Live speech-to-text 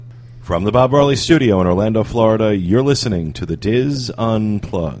From the Bob Marley Studio in Orlando, Florida, you're listening to the Diz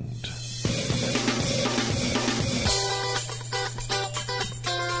Unplugged.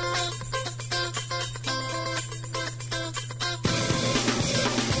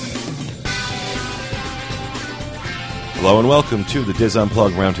 Hello and welcome to the Diz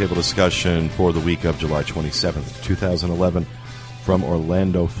Unplugged Roundtable discussion for the week of July 27th, 2011. From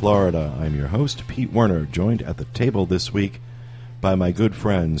Orlando, Florida, I'm your host, Pete Werner, joined at the table this week by my good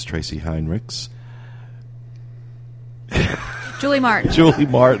friends, Tracy Heinrichs, Julie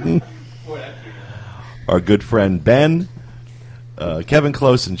Martin, our good friend Ben, Kevin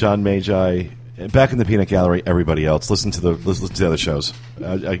Close, and John Magi. And back in the peanut gallery, everybody else. Listen to the other shows.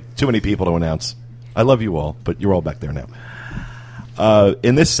 Too many people to announce. I love you all, but you're all back there now.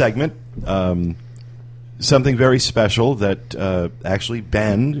 In this segment, something very special that actually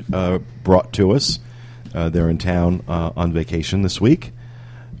Ben brought to us. They're in town on vacation this week,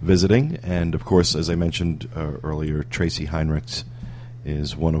 visiting. And, of course, as I mentioned earlier, Tracy Heinrichs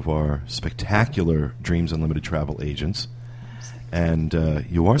is one of our spectacular Dreams Unlimited travel agents. And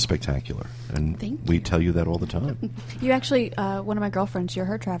you are spectacular. And we tell you that all the time. You actually, one of my girlfriends, you're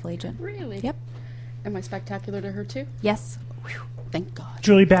her travel agent. Really? Yep. Am I spectacular to her, too? Yes. Whew, thank God.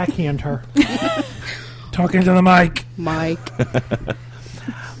 Julie, backhand her. Talking to the mic. Mike.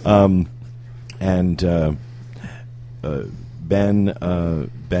 Ben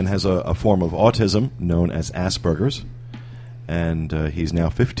has a form of autism known as Asperger's, and he's now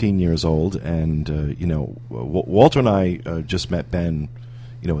 15 years old. And Walter and I just met Ben,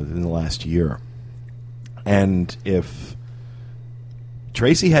 within the last year. And if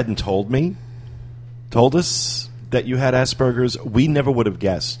Tracy hadn't told us that you had Asperger's, we never would have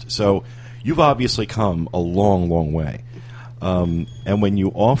guessed. So you've obviously come a long, long way. And when you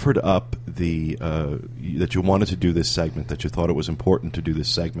offered up that you wanted to do this segment, that you thought it was important to do this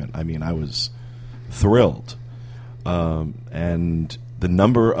segment, I mean, I was thrilled. And the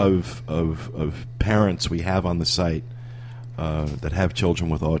number of parents we have on the site that have children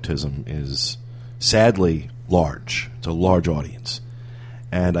with autism is sadly large. It's a large audience.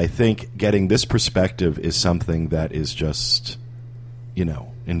 And I think getting this perspective is something that is just,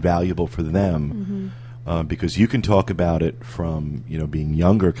 invaluable for them. Mm-hmm. Because you can talk about it from, being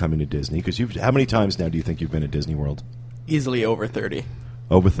younger coming to Disney. Because how many times now do you think you've been at Disney World? Easily over 30.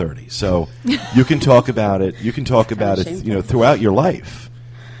 Over 30. So you can talk about it. You can talk about it, throughout your life.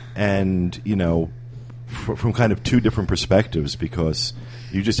 And, from kind of two different perspectives. Because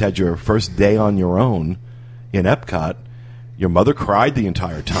you just had your first day on your own in Epcot. Your mother cried the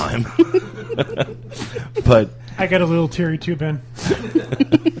entire time. But I got a little teary too, Ben.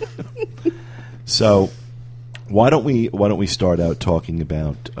 So why don't we start out talking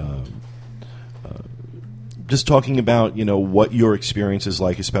about what your experience is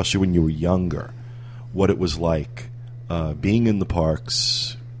like, especially when you were younger, what it was like being in the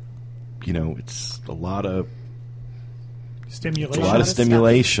parks. It's a lot of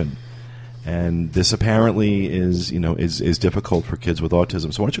stimulation. And this apparently is difficult for kids with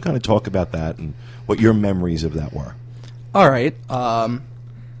autism. So why don't you kind of talk about that and what your memories of that were? All right. Hi,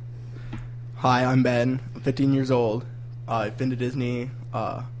 I'm Ben. I'm 15 years old. I've been to Disney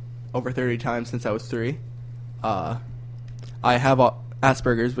over 30 times since I was 3. I have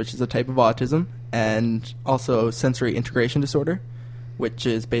Asperger's, which is a type of autism, and also sensory integration disorder, which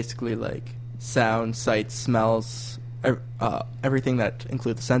is basically like sound, sight, smells, everything that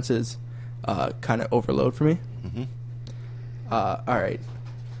includes the senses. Kind of overload for me. Mm-hmm. All right.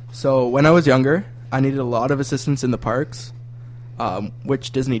 So when I was younger, I needed a lot of assistance in the parks,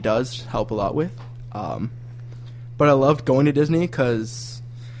 which Disney does help a lot with. But I loved going to Disney because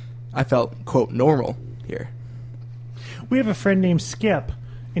I felt, quote, normal here. We have a friend named Skip,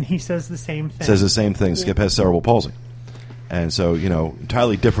 and he says the same thing. Yeah. Skip has cerebral palsy. And so,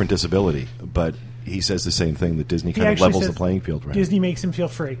 entirely different disability, but he says the same thing, that Disney kind of levels the playing field, right? Disney makes him feel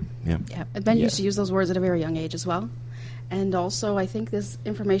free. Yeah. Ben used to use those words at a very young age as well. And also, I think this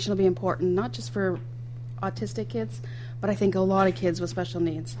information will be important, not just for autistic kids, but I think a lot of kids with special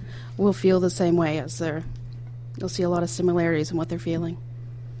needs will feel the same way you'll see a lot of similarities in what they're feeling.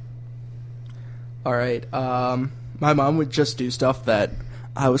 All right. My mom would just do stuff that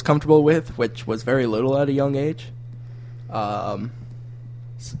I was comfortable with, which was very little at a young age. Sorry.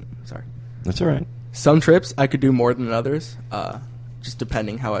 That's all right. Some trips I could do more than others, just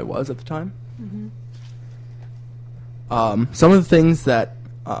depending how I was at the time. Mm-hmm. Some of the things that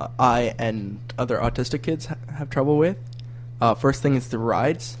I and other autistic kids have trouble with, first thing is the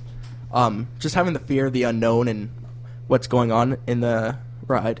rides. Just having the fear of the unknown and what's going on in the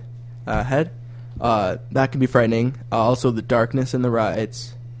ride ahead. That can be frightening. Also, the darkness in the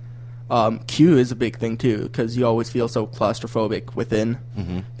rides. queue is a big thing too, because you always feel so claustrophobic within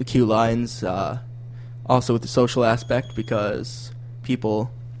the queue lines. Also with the social aspect, because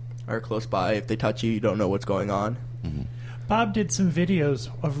people are close by. If they touch you, you don't know what's going on. Bob did some videos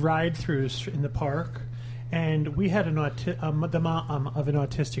of ride-throughs in the park, and we had the mom of an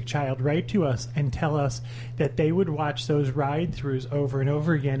autistic child write to us and tell us that they would watch those ride-throughs over and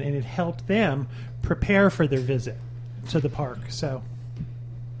over again, and it helped them prepare for their visit to the park. So,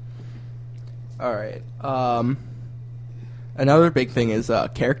 all right. Another big thing is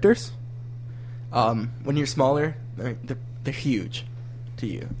characters. When you're smaller, they're huge to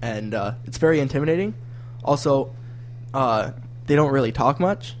you, and it's very intimidating. Also, they don't really talk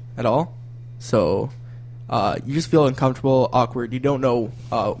much at all, so you just feel uncomfortable, awkward. You don't know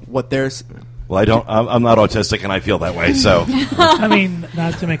what there's. Well, I'm not autistic, and I feel that way. So, I mean,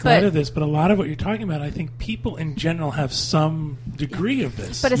 not to make light of this, but a lot of what you're talking about, I think people in general have some degree of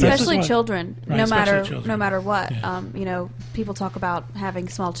this. But especially children, right, no especially matter what. Yeah. People talk about having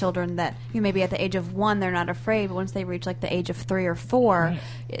small children that maybe at the age of 1 they're not afraid, but once they reach like the age of 3 or 4, right.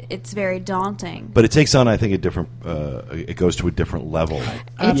 It's very daunting. but it takes on, I think, a different. It goes to a different level. It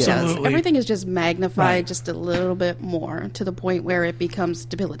does. Absolutely. Everything is just magnified Right. just a little bit more to the point where it becomes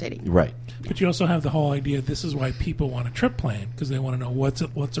debilitating. Right. But you also have the whole idea. This is why people want a trip plan, because they want to know what's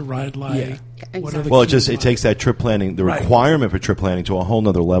a ride like. Yeah. What are Exactly. the Well, cues it like. takes that trip planning, the Right. requirement for trip planning, to a whole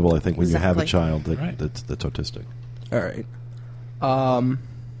nother level. I think when you have a Exactly. child Right. that's autistic. All right.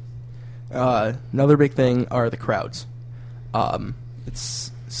 Another big thing are the crowds.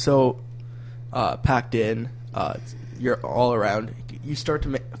 It's so packed in. You're all around. You start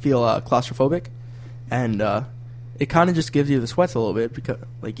to feel claustrophobic, and it kind of just gives you the sweats a little bit, because,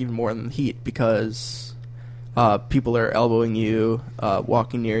 like, even more than the heat, because people are elbowing you,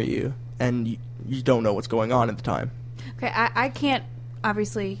 walking near you, and you don't know what's going on at the time. Okay, I can't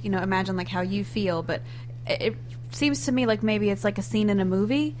obviously imagine like how you feel, but it seems to me like maybe it's like a scene in a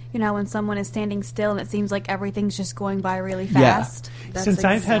movie. When someone is standing still and it seems like everything's just going by really fast. That's Since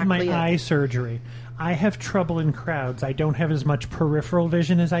I've had my exactly it. eye surgery, I have trouble in crowds. I don't have as much peripheral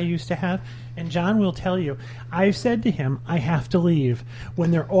vision as I used to have. And John will tell you, I've said to him, I have to leave.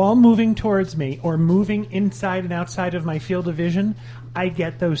 When they're all moving towards me or moving inside and outside of my field of vision, I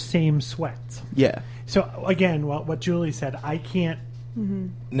get those same sweats. Yeah. So, again, what Julie said, I can't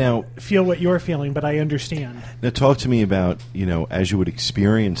Now, feel what you're feeling, but I understand. talk to me about, as you would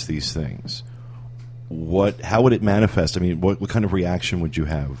experience these things, how would it manifest? I mean, what kind of reaction would you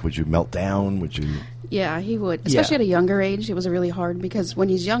have? Would you melt down? Would you? Yeah, he would. Especially Yeah. at a younger age, it was really hard because when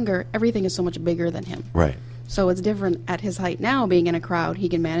he's younger, everything is so much bigger than him. Right. So it's different at his height now, being in a crowd. He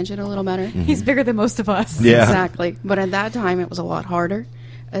can manage it a little better. He's bigger than most of us. Yeah. Exactly. But at that time, it was a lot harder.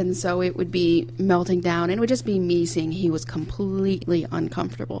 And so it would be melting down. And it would just be me seeing he was completely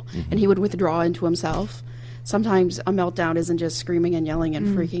uncomfortable. And he would withdraw into himself. Sometimes a meltdown isn't just screaming and yelling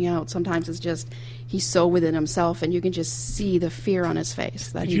and freaking out. Sometimes it's just he's so within himself, and you can just see the fear on his face.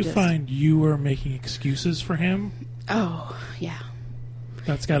 That Did he you just, find you were making excuses for him? Oh, yeah.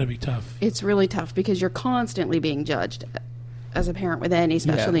 That's got to be tough. It's really tough because you're constantly being judged as a parent with any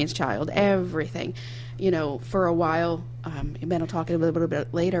special Yeah. needs child. Everything. For a while, Ben will talk a little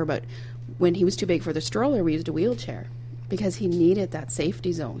bit later, but when he was too big for the stroller, we used a wheelchair because he needed that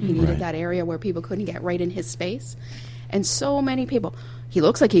safety zone. He needed Right. that area where people couldn't get right in his space. And so many people, he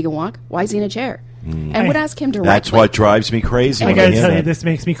looks like he can walk. Why is he in a chair? And would ask him directly. That's what drives me crazy. I when got to hear tell you, that. this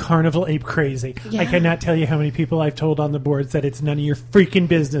makes me carnival ape crazy. Yeah. I cannot tell you how many people I've told on the boards that it's none of your freaking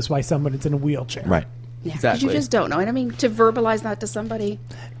business why someone is in a wheelchair. Right. Yeah, 'cause Exactly. you just don't know. And I mean, to verbalize that to somebody,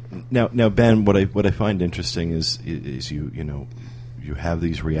 Now, Ben, what I find interesting is you have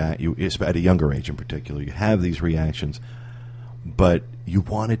these at a younger age in particular, you have these reactions, but you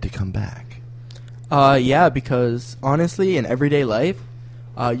wanted to come back. Yeah, because honestly, in everyday life,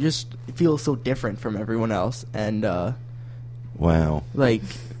 you just feel so different from everyone else, and Wow. like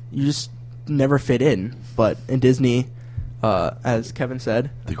you just never fit in. But in Disney, as Kevin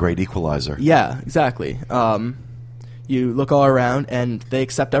said, The great equalizer. yeah, exactly. You look all around, and they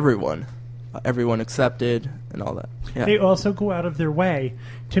accept everyone. Everyone accepted, and all that. Yeah. They also go out of their way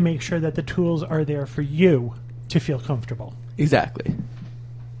to make sure that the tools are there for you to feel comfortable. Exactly.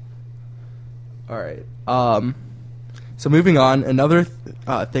 All right. So moving on, another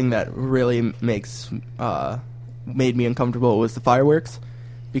thing that really made me uncomfortable was the fireworks,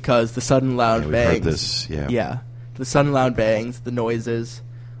 because the sudden loud Yeah, we've bangs. heard this, yeah. Yeah, the sudden loud bangs, the noises.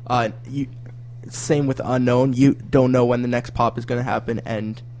 Same with the unknown. You don't know when the next pop is going to happen,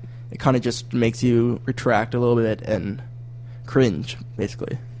 and it kind of just makes you retract a little bit and cringe,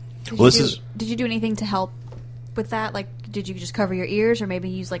 basically. Well, this is- Did you do anything to help with that? Like, did you just cover your ears, or maybe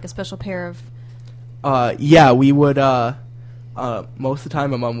use like a special pair of? Yeah, we would. Most of the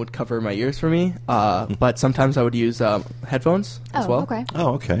time, my mom would cover my ears for me, but sometimes I would use headphones as well. Okay.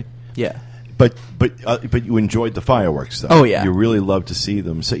 Oh, okay. Yeah. But you enjoyed the fireworks, though. Oh, yeah. You really loved to see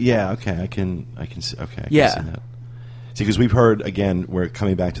them. So yeah, okay, I can see. Okay, I Yeah. can see that. See, because we've heard again, we're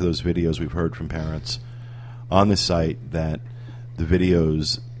coming back to those videos. We've heard from parents on the site that the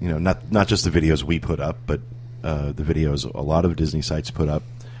videos, not just the videos we put up, but the videos a lot of Disney sites put up,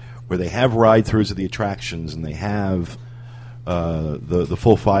 where they have ride-throughs of the attractions and they have the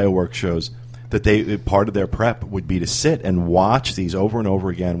full fireworks shows. That part of their prep would be to sit and watch these over and over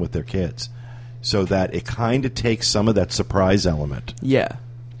again with their kids, so that it kind of takes some of that surprise element Yeah.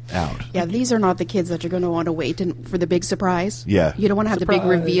 out. Yeah, these are not the kids that you're going to want to wait for the big surprise. Yeah. You don't want to have the big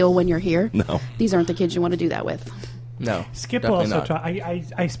reveal when you're here. No. These aren't the kids you want to do that with. No. Skip definitely also not. talk.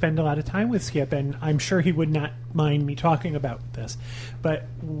 I spend a lot of time with Skip, and I'm sure he would not mind me talking about this. But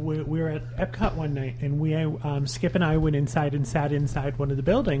we were at Epcot one night, and Skip and I went inside and sat inside one of the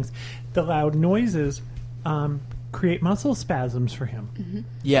buildings. The loud noises create muscle spasms for him. Mm-hmm.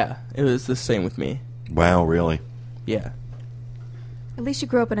 Yeah, it was the same with me. Wow, really? Yeah. At least you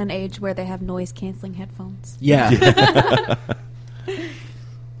grew up in an age where they have noise canceling headphones. Yeah.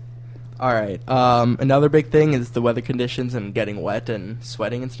 All right. Another big thing is the weather conditions and getting wet and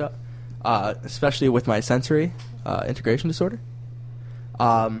sweating and stuff, especially with my sensory integration disorder.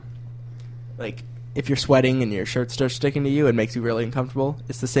 Like, if you're sweating and your shirt starts sticking to you, it makes you really uncomfortable.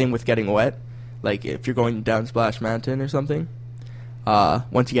 It's the same with getting wet. Like, if you're going down Splash Mountain or something,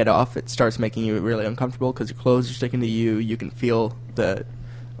 once you get off, it starts making you really uncomfortable because your clothes are sticking to you. You can feel the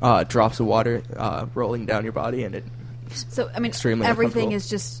drops of water rolling down your body, and So I mean, extremely everything uncomfortable. is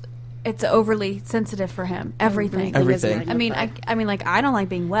just. It's overly sensitive for him. Everything. Everything. I mean, like I don't like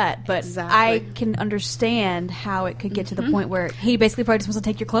being wet, but Exactly. I can understand how it could get to the point where he basically probably just wants to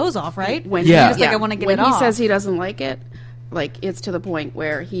take your clothes off, right? When Yeah. He's just like, I want to get when it he off. says he doesn't like it, like it's to the point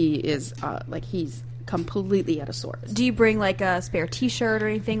where he is he's completely at a source. Do you bring like a spare T-shirt or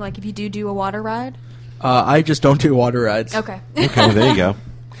anything? Like if you do a water ride? I just don't do water rides. Okay. Okay, there you go.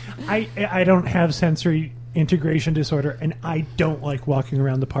 I don't have sensory integration disorder, and I don't like walking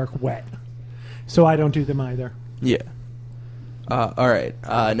around the park wet. So I don't do them either. Yeah. All right.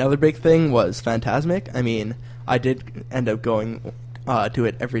 Another big thing was Phantasmic. I mean, I did end up going to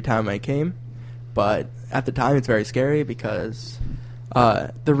it every time I came, but at the time it's very scary because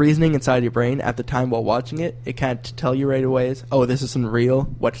the reasoning inside your brain at the time while watching it, it can't tell you right away is, oh, this isn't real.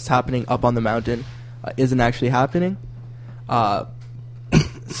 What's happening up on the mountain isn't actually happening.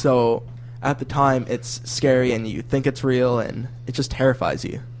 So at the time it's scary and you think it's real and it just terrifies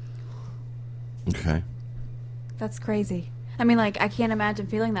you. Okay. That's crazy. I mean, like I can't imagine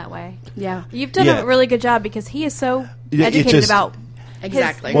feeling that way. Yeah, You've done Yeah. a really good job because he is so Yeah, it educated just- about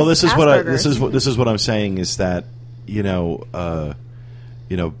exactly. Well, this is Asperger's. what I'm saying is that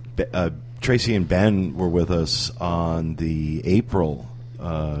Tracy and Ben were with us on the April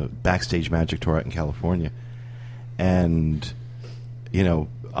Backstage Magic Tour out in California, and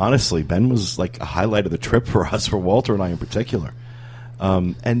honestly, Ben was like a highlight of the trip for us, for Walter and I in particular.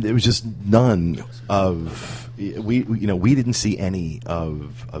 And it was just none of we didn't see any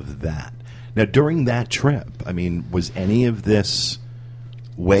of that. Now during that trip, I mean, was any of this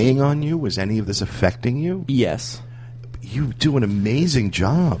weighing on you? Was any of this affecting you? Yes. You do an amazing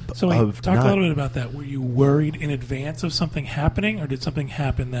job. So of talk not, a little bit about that. Were you worried in advance of something happening, or did something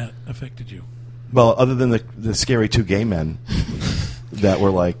happen that affected you? Well, other than the scary two gay men that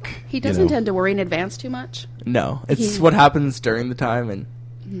were like, he doesn't tend to worry in advance too much. No, it's what happens during the time,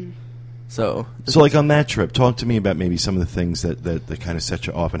 and so like on that trip, talk to me about maybe some of the things that kind of set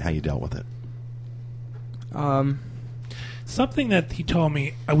you off and how you dealt with it. Something that he told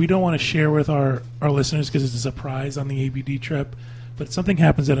me, we don't want to share with our listeners because it's a surprise on the ABD trip, but something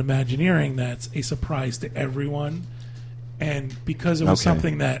happens at Imagineering that's a surprise to everyone. And because it was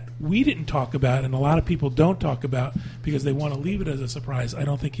something that we didn't talk about and a lot of people don't talk about because they want to leave it as a surprise, I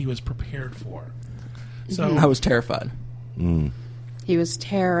don't think he was prepared for. So I was terrified. He was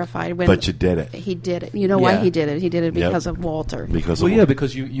terrified when. But you did it. He did it. You know why Yeah. he did it? He did it Yep. because of Walter. Because Well, of yeah,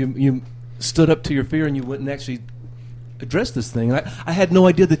 because you stood up to your fear and you went and actually addressed this thing. And I had no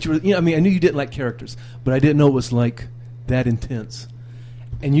idea that you were. I mean, I knew you didn't like characters, but I didn't know it was like that intense.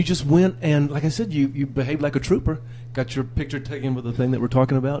 And you just went and, like I said, you behaved like a trooper. Got your picture taken with the thing that we're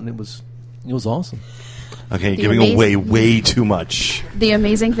talking about, and it was awesome. Okay, you're The giving amazing- away way too much. The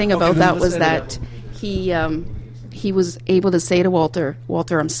amazing thing about then that let's was set it that he was able to say to Walter,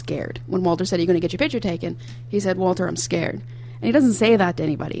 I'm scared. When Walter said, "Are you going to get your picture taken?" He said, "Walter, I'm scared." And he doesn't say that to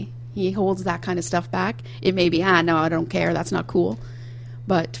anybody. He holds that kind of stuff back. It may be, no, I don't care. That's not cool.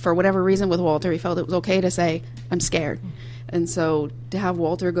 But for whatever reason with Walter, he felt it was okay to say, I'm scared. And so to have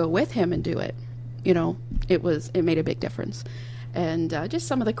Walter go with him and do it, it made a big difference. And just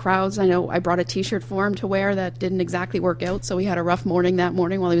some of the crowds, I know I brought a T-shirt for him to wear that didn't exactly work out, so he had a rough morning that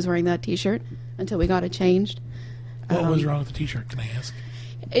morning while he was wearing that T-shirt until we got it changed. What was wrong with the T-shirt, can I ask?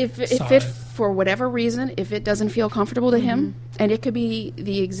 If it, for whatever reason, if it doesn't feel comfortable to him, and it could be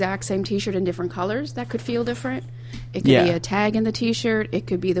the exact same T-shirt in different colors that could feel different. It could be a tag in the T-shirt. It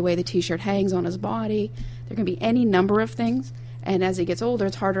could be the way the T-shirt hangs on his body. There can be any number of things. And as he gets older,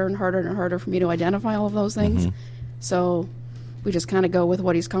 it's harder and harder and harder for me to identify all of those things. So we just kind of go with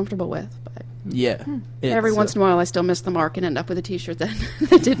what he's comfortable with. But every once in a while, I still miss the mark and end up with a T-shirt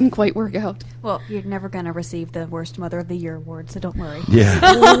that didn't quite work out. Well, you're never going to receive the Worst Mother of the Year award, so don't worry.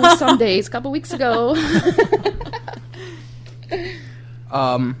 Yeah. Some days. A couple weeks ago.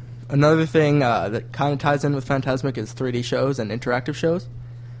 Another thing that kind of ties in with Phantasmic is 3D shows and interactive shows.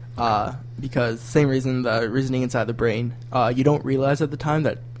 Because same reason, the reasoning inside the brain, you don't realize at the time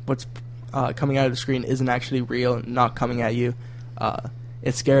that what's coming out of the screen isn't actually real and not coming at you.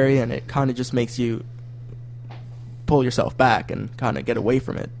 It's scary, and it kind of just makes you pull yourself back and kind of get away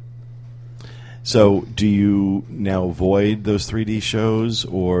from it. So do you now avoid those 3D shows,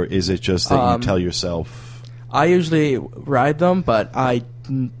 or is it just that you tell yourself? I usually ride them, but I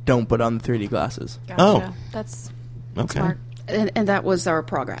don't put on the 3D glasses. Gotcha. Oh. That's Okay. smart. And that was our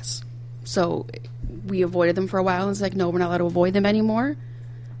progress. So we avoided them for a while, and it's like, no, we're not allowed to avoid them anymore.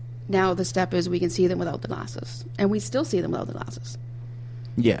 Now the step is we can see them without the glasses. And we still see them without the glasses.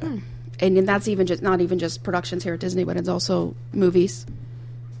 Yeah. And that's even just not even just productions here at Disney, but it's also movies.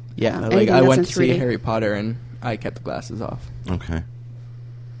 Yeah, like anything I that's went in to see 3D. Harry Potter, and I kept the glasses off. Okay.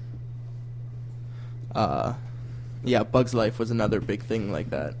 Yeah, Bug's Life was another big thing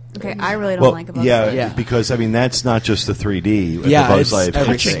like that. Okay, I really don't like about yeah, because I mean that's not just the 3D. Yeah, the Bug's it's Life.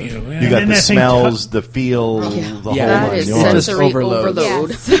 everything. You, You got And the that thing smells, the feel, the whole That nine is yards. sensory Overload.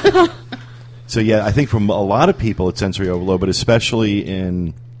 overload. So yeah, I think from a lot of people it's sensory overload, but especially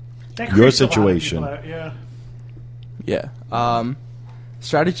in That your creeps a lot of situation. people out, Yeah.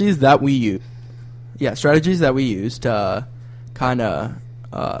 Strategies that we use. Yeah, strategies that we use to kind of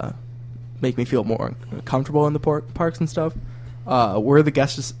make me feel more comfortable in the parks and stuff. One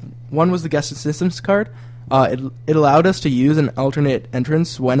was the guest assistance card. It allowed us to use an alternate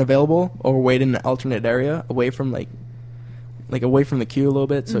entrance when available, or wait in an alternate area away from away from the queue a little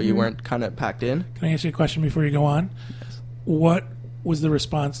bit, so you weren't kind of packed in. Can I ask you a question before you go on? What was the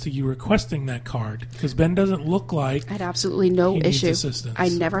response to you requesting that card? Because Ben doesn't look like I had absolutely no he needs issue. assistance. I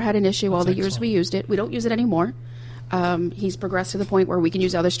never had an issue all That's the years excellent. we used it. We don't use it anymore. He's progressed to the point where we can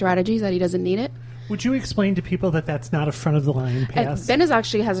use other strategies that he doesn't need it. Would you explain to people that that's not a front of the line pass? Ben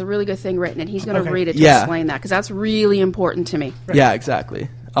actually has a really good thing written, and he's going to Okay. read it to Yeah. explain that, because that's really important to me. Right. Yeah, exactly.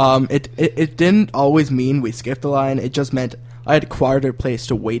 It didn't always mean we skipped the line. It just meant I had acquired a place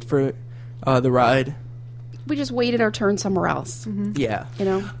to wait for the ride. We just waited our turn somewhere else. Yeah. You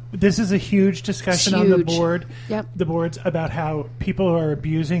know? This is a huge discussion It's on the huge. board. Yep. The boards about how people are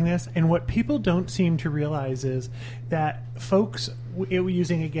abusing this, and what people don't seem to realize is that folks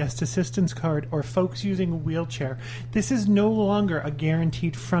using a guest assistance card or folks using a wheelchair, this is no longer a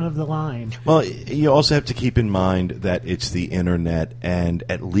guaranteed front of the line. Well, you also have to keep in mind that it's the internet, and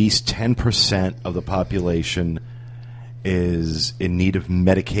at least 10% of the population is in need of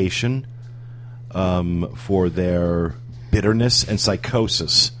medication for their bitterness and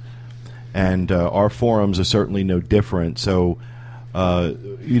psychosis. And our forums are certainly no different. So,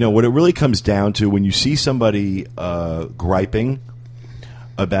 what it really comes down to when you see somebody griping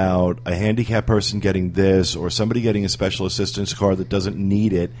about a handicapped person getting this or somebody getting a special assistance card that doesn't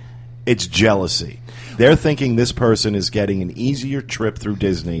need it, it's jealousy. They're thinking this person is getting an easier trip through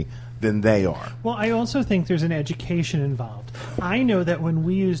Disney than they are. Well, I also think there's an education involved. I know that when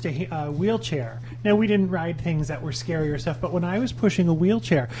we used a wheelchair, now we didn't ride things that were scary or stuff, but when I was pushing a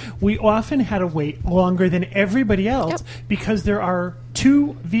wheelchair, we often had to wait longer than everybody else because there are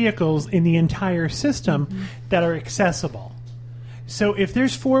 2 vehicles in the entire system that are accessible. So if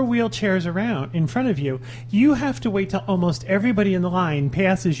there's 4 wheelchairs around in front of you, you have to wait till almost everybody in the line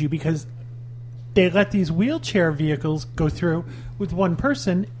passes you because they let these wheelchair vehicles go through with one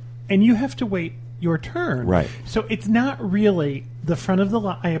person, and you have to wait your turn. Right. So it's not really the front of the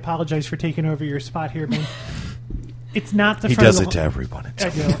line. I apologize for taking over your spot here, Ben. It's not the He front does of it the to everyone. I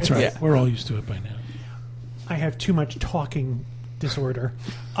do. That's right. Yeah. We're all used to it by now. I have too much talking disorder.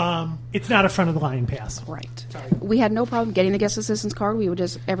 It's not a front of the line pass. Right. Sorry. We had no problem getting the guest assistance card. We would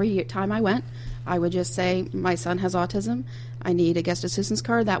just, every time I went, I would just say, my son has autism. I need a guest assistance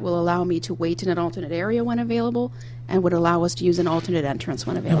card that will allow me to wait in an alternate area when available and would allow us to use an alternate entrance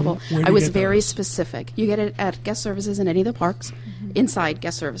when available. where do I you was get very those? specific. You get it at guest services in any of the parks, inside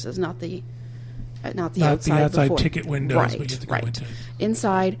guest services, not the Not the outside outside before. ticket windows, right, but you have to go right. into.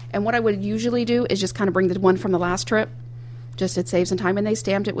 Inside. And what I would usually do is just kind of bring the one from the last trip. Just it saves some time, and they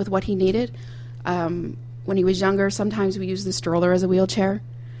stamped it with what he needed. When he was younger, sometimes we used the stroller as a wheelchair,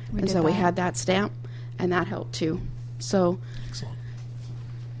 and did so we that. had that stamp, and that helped too. So Excellent.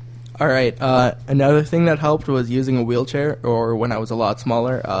 All right. Another thing that helped was using a wheelchair, or when I was a lot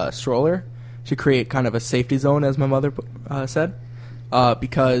smaller, a stroller, to create kind of a safety zone, as my mother said,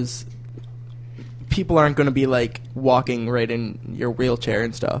 because people aren't going to be like walking right in your wheelchair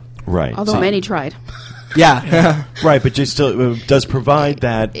and stuff. Right. although So- many tried. Yeah. right, but you still does provide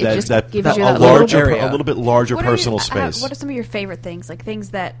that It just that gives that you a that little larger area. a little bit larger What personal are space. what are some of your favorite things, like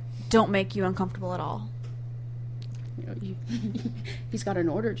things that don't make you uncomfortable at all? He's got an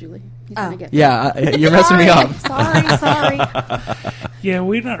order, Julie. He's Oh. gonna get Yeah, you're messing me up. Sorry. Yeah,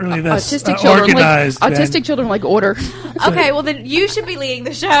 we're not really that autistic children organized. like Ben, autistic children like order. Okay, well then you should be leading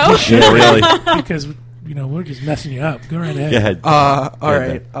the show. Yeah, really. because we're just messing you up. Go right ahead. Go ahead. All Yeah,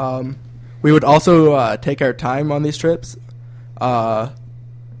 right. We would also take our time on these trips.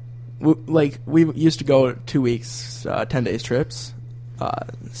 We used to go 2 weeks, 10 days trips,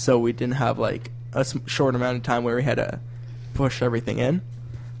 so we didn't have like a short amount of time where we had to push everything in.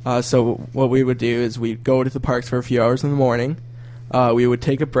 So what we would do is we'd go to the parks for a few hours in the morning. We would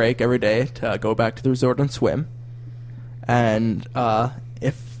take a break every day to go back to the resort and swim. And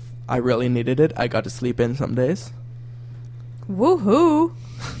if I really needed it, I got to sleep in some days. Woohoo!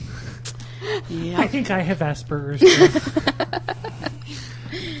 I think I have Asperger's.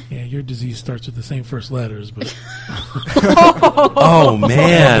 Yeah, your disease starts with the same first letters, but Oh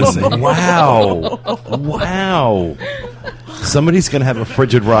man! Wow! Somebody's gonna have a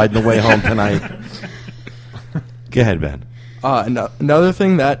frigid ride on the way home tonight. Go ahead, Ben. Another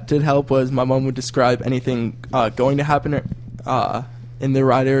thing that did help was my mom would describe anything going to happen in the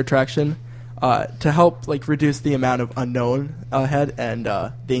ride or attraction to help like reduce the amount of unknown ahead and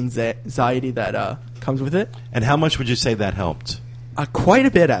the anxiety that comes with it. And how much would you say that helped? Quite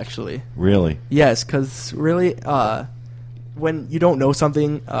a bit, actually. Really? Yes, because really, when you don't know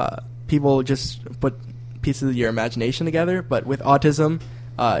something, people just put pieces of your imagination together. But with autism,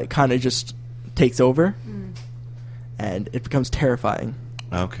 it kind of just takes over, and it becomes terrifying.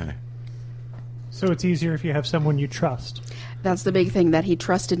 Okay. So it's easier if you have someone you trust. That's the big thing, that he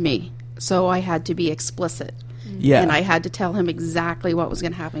trusted me. So I had to be explicit. Yeah. And I had to tell him exactly what was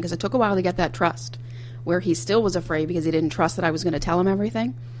going to happen, because it took a while to get that trust, where he still was afraid because he didn't trust that I was going to tell him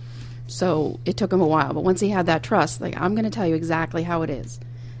everything. So it took him a while. But once he had that trust, like, I'm going to tell you exactly how it is,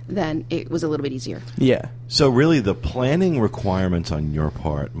 then it was a little bit easier. Yeah. So really, the planning requirements on your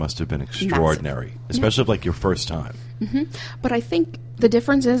part must have been extraordinary, especially like your first time. But I think the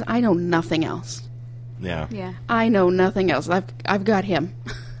difference is I know nothing else. Yeah. Yeah. I know nothing else. I've got him.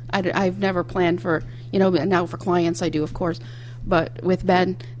 I've never planned for, now for clients I do, of course. But with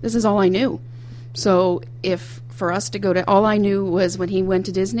Ben, this is all I knew. So if for us to go to, all I knew was when he went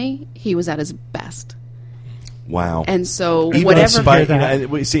to Disney, he was at his best. Wow. And so Even whatever. in spite, that.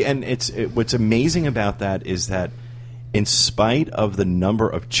 what's amazing about that is that in spite of the number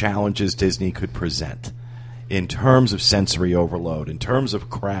of challenges Disney could present in terms of sensory overload, in terms of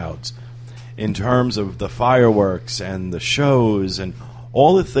crowds, in terms of the fireworks and the shows and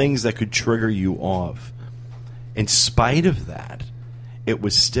all the things that could trigger you off, in spite of that, it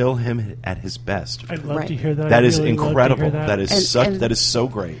was still him at his best. I'd love Right. to hear that. That I'd is really love to incredible. hear That is And- so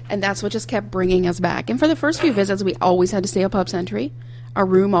great. And that's what just kept bringing us back. And for the first few visits, we always had to stay up Pub Century. Our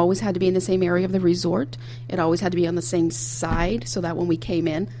room always had to be in the same area of the resort. It always had to be on the same side, so that when we came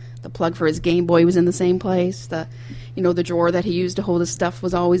in, the plug for his Game Boy was in the same place. The drawer that he used to hold his stuff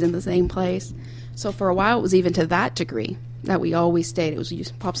was always in the same place. So for a while, it was even to that degree that we always stayed. It was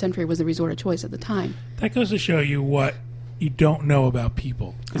Pop Century was the resort of choice at the time. that goes to show you what you don't know about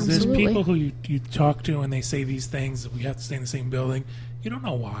people. Because there's Absolutely. people who you talk to and they say these things, we have to stay in the same building. You don't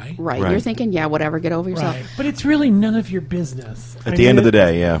know why. Right. Right. You're thinking, yeah, whatever, get over yourself. Right. But it's really none of your business. At the end of the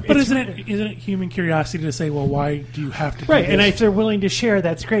day, yeah. But isn't it human curiosity to say, well, why do you have to do Right, this? and if they're willing to share,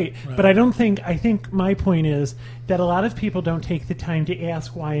 that's great. Right. But I think my point is that a lot of people don't take the time to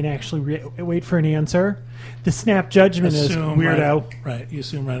ask why and actually wait for an answer. The snap judgment is weirdo. Right, you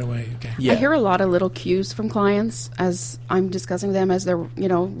assume right away. Okay. Yeah. I hear a lot of little cues from clients as I'm discussing with them, as they're,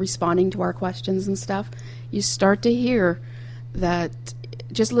 responding to our questions and stuff. You start to hear that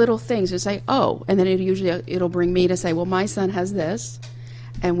just little things, just say, oh, and then it'll bring me to say, well, my son has this,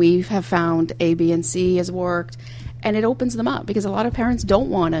 And we have found A, B, and C has worked, and it opens them up because a lot of parents don't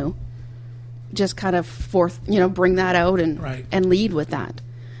want to just kind of bring that out and lead with that.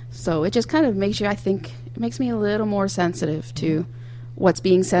 So it just kind of makes you, I think, it makes me a little more sensitive to what's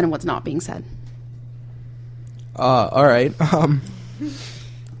being said and what's not being said. All right.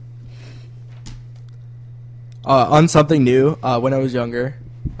 On something new, when I was younger,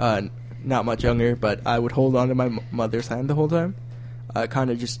 not much younger, but I would hold on to my mother's hand the whole time, kind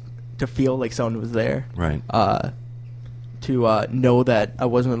of just to feel like someone was there. Right. To know that I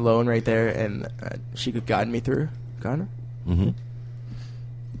wasn't alone right there, and she could guide me through, kind of. Mm-hmm.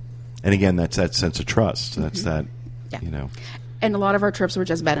 And again, that's that sense of trust. That's that, And a lot of our trips were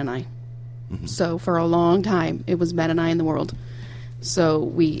just Ben and I. Mm-hmm. So for a long time, it was Ben and I in the world. So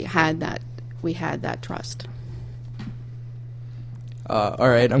we had that trust. All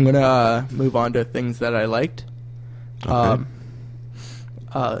right, I'm gonna move on to things that I liked. Okay.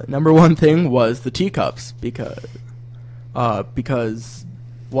 Number one thing was the teacups because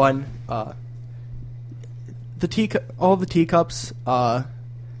one, all the teacups,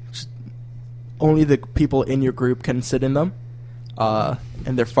 only the people in your group can sit in them, and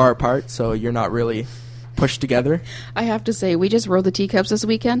they're far apart, so you're not really pushed together. I have to say, we just rode the teacups this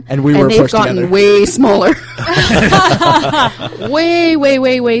weekend, and we were they've pushed gotten together. way smaller. way, way,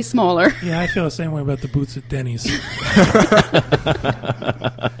 way, way smaller. Yeah, I feel the same way about the boots at Denny's.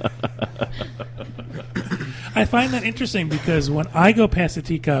 I find that interesting because when I go past the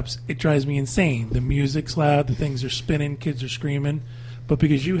teacups, it drives me insane. The music's loud, the things are spinning, kids are screaming. But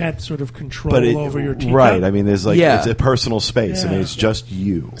because you had sort of control over your teacup. Right, I mean, there's it's a personal space. I mean, it's just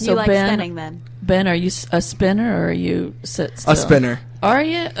you. So you like spinning then? Ben, are you a spinner or are you sit still? A spinner. Are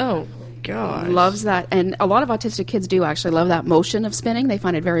you? Oh, God. Loves that. And a lot of autistic kids do actually love that motion of spinning. They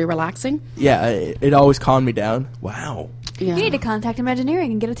find it very relaxing. Yeah, it always calmed me down. Wow. Yeah. You need to contact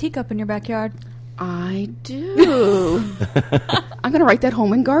Imagineering and get a teacup in your backyard. I do. I'm going to write that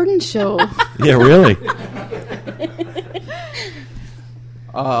home and garden show. Yeah, really?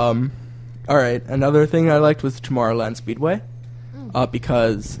 All right. Another thing I liked was Tomorrowland Speedway,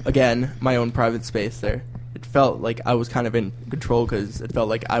 because again, my own private space there. It felt like I was kind of in control because it felt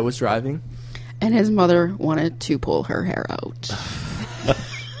like I was driving. And his mother wanted to pull her hair out.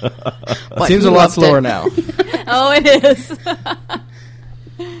 It seems a lot slower now. Oh, it is.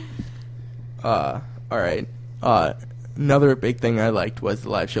 All right. Another big thing I liked was the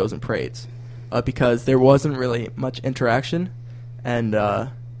live shows and parades, because there wasn't really much interaction, and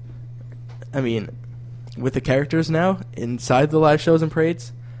I mean, with the characters now inside the live shows and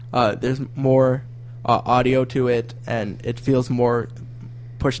parades, there's more audio to it, and it feels more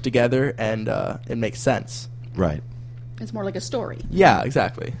pushed together, and it makes sense. Right. It's more like a story. Yeah,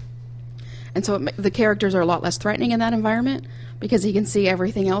 exactly. And so the characters are a lot less threatening in that environment because he can see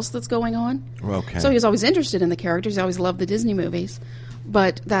everything else that's going on. Okay. So he was always interested in the characters. He always loved the Disney movies.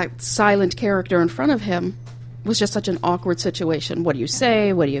 But that silent character in front of him was just such an awkward situation. What do you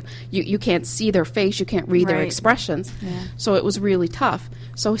say? What do you can't see their face. You can't read their expressions. Yeah. So it was really tough.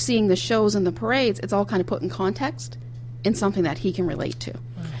 So seeing the shows and the parades, it's all kind of put in context in something that he can relate to.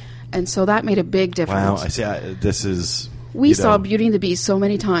 And so that made a big difference. Wow. I see. This is... We saw Beauty and the Beast so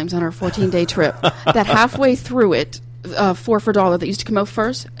many times on our 14-day trip that halfway through it, 4 for $1 that used to come out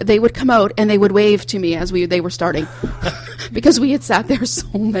first, they would come out and they would wave to me as they were starting because we had sat there so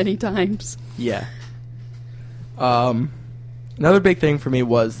many times. Yeah. Another big thing for me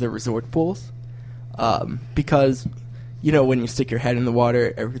was the resort pools, because, when you stick your head in the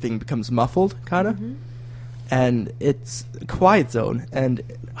water, everything becomes muffled, kind of, and it's a quiet zone, and...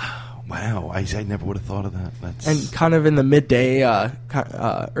 Wow, I never would have thought of that. And kind of in the midday,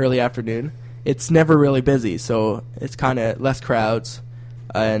 early afternoon, it's never really busy, so it's kind of less crowds,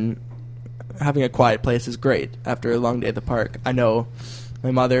 and having a quiet place is great after a long day at the park. I know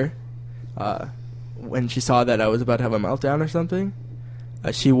my mother, when she saw that I was about to have a meltdown or something,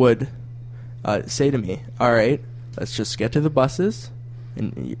 she would say to me, "All right, let's just get to the buses,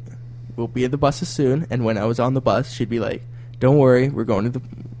 and we'll be at the buses soon." And when I was on the bus, she'd be like, "Don't worry, we're going to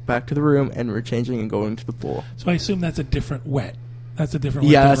back to the room, and we're changing and going to the pool." So I assume that's a different wet. That's a different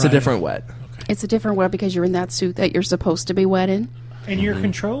wet. Yeah, that's a variety. different wet. Okay. It's a different wet because you're in that suit that you're supposed to be wet in. And you're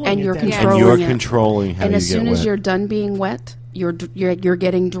controlling And it you're then. controlling And you're it. controlling how And you as get soon as wet. you're done being wet, you're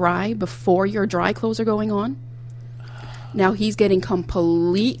getting dry before your dry clothes are going on. Now he's getting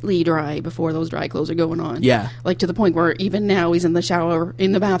completely dry before those dry clothes are going on. Yeah. Like to the point where even now he's in the shower,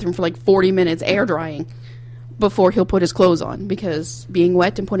 in the bathroom for like 40 minutes air drying before he'll put his clothes on, because being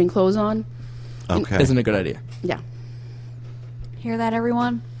wet and putting clothes on, Okay. Isn't a good idea. yeah. Hear that,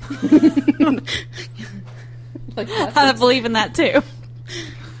 everyone? Like I believe in that too.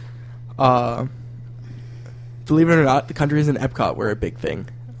 Believe it or not, the countries in Epcot were a big thing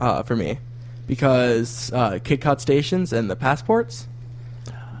for me because KitKat stations and the passports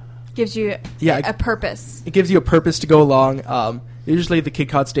Gives you a purpose. It gives you a purpose to go along. Usually the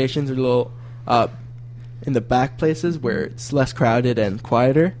KitKat stations are a little in the back places where it's less crowded and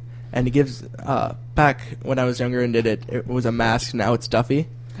quieter. And it gives back when I was younger and did it, it was a mask. Now it's Duffy,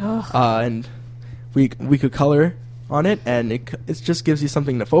 and we could color on it, and it just gives you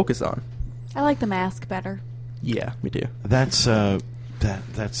something to focus on. I like the mask better. Yeah, me too. That's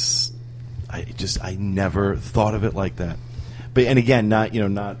that's I never thought of it like that. But and again, not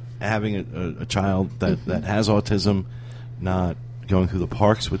having a child that has autism, not going through the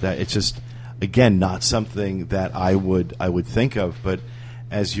parks with that. It's just again not something that I would think of. But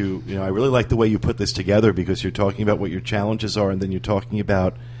as I really like the way you put this together because you're talking about what your challenges are, and then you're talking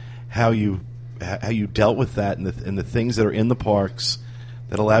about how you dealt with that and the things that are in the parks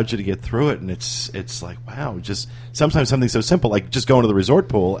that allowed you to get through it. And it's like, wow, just sometimes something so simple like just going to the resort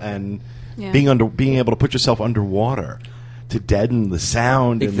pool and being able to put yourself underwater to deaden the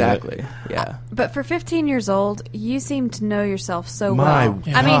sound. Exactly. Yeah. But for 15 years old, you seem to know yourself so My well.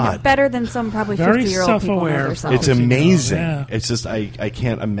 God. I mean, better than some probably Very 50-year-old people know self-aware. themselves. It's amazing. Yeah. It's just I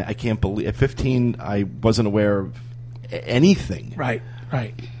can't believe at 15 I wasn't aware of anything. Right.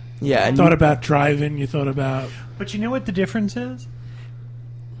 Yeah. You And thought about driving. You thought about. But you know what the difference is?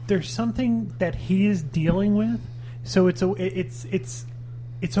 There's something that he is dealing with, so it's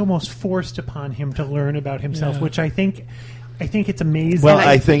almost forced upon him to learn about himself, which I think it's amazing. Well,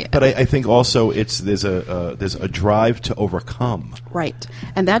 I think also there's a drive to overcome. Right.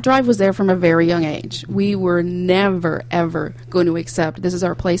 And that drive was there from a very young age. We were never, ever going to accept this is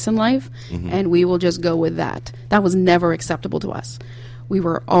our place in life, and we will just go with that. That was never acceptable to us. We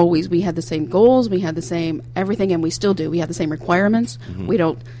had the same goals, we had the same everything, and we still do. We had the same requirements. We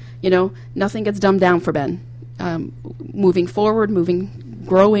don't, nothing gets dumbed down for Ben. Moving forward,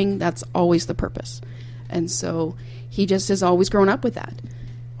 growing, that's always the purpose. And so he just has always grown up with that.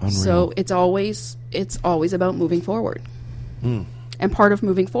 Unreal. So it's always about moving forward. And part of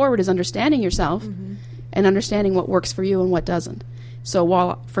moving forward is understanding yourself and understanding what works for you and what doesn't. So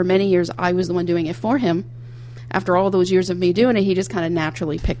while for many years I was the one doing it for him, after all those years of me doing it, he just kind of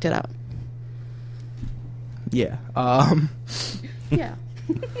naturally picked it up. yeah. Yeah.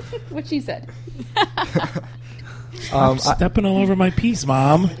 What she said. Stepping all over my piece,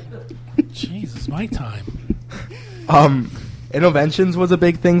 Mom. Jesus, my time. Interventions was a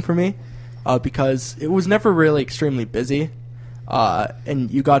big thing for me because it was never really extremely busy, and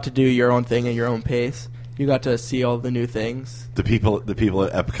you got to do your own thing at your own pace. You got to see all the new things. The people at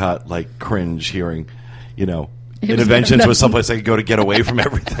Epcot like cringe hearing, interventions was someplace I could go to get away from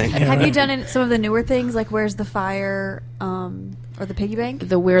everything. Have you done some of the newer things, like Where's the Fire or the Piggy Bank?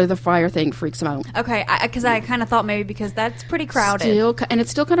 The Where the Fire thing freaks him out. Okay, because I kind of thought maybe because that's pretty crowded. And it's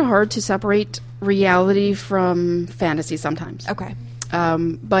still kind of hard to separate reality from fantasy sometimes. Okay.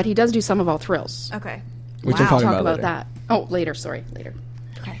 But he does do some of all thrills. Okay. Which I'm talking Talk about later. that. Oh, later. Sorry, later.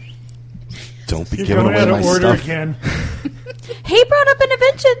 Okay. Don't be You're giving going away out my of order stuff. again. He brought up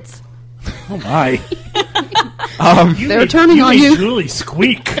interventions. Oh my! They're turning on made you. Julie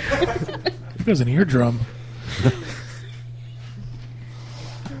squeak. It was an eardrum.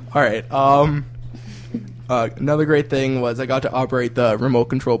 All right. Another great thing was I got to operate the remote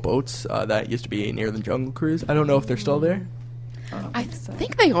control boats that used to be near the Jungle Cruise. I don't know if they're still there. I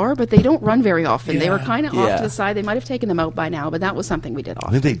think they are, but they don't run very often. They were Yeah. kind of off to the side. They might have taken them out by now, but that was something we did I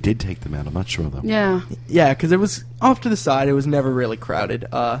often. think they did take them out. I'm not sure though. Yeah. Yeah, because it was off to the side. It was never really crowded.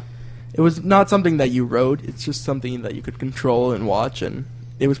 It was not something that you rode. It's just something that you could control and watch, and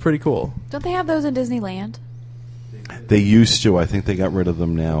it was pretty cool. Don't they have those in Disneyland? They used to. I think they got rid of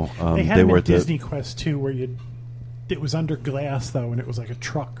them now. They had them were at Disney Quest too, where it was under glass though, and it was like a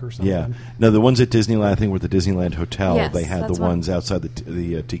truck or something. Yeah. No, the ones at Disneyland, I think, were the Disneyland Hotel. Yes, they had the that's what- ones outside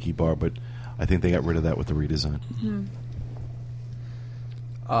the Tiki Bar, but I think they got rid of that with the redesign.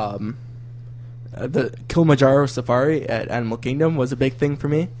 The Kilimanjaro Safari at Animal Kingdom was a big thing for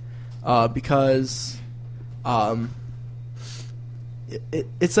me because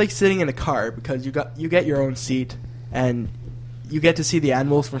it's like sitting in a car because you get your own seat and you get to see the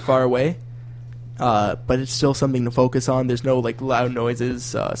animals from far away, but it's still something to focus on. There's no like loud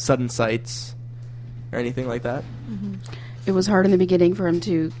noises, sudden sights, or anything like that. It was hard in the beginning for him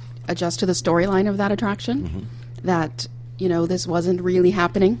to adjust to the storyline of that attraction, that, this wasn't really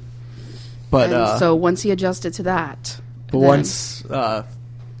happening. But And so once he adjusted to that. But then- once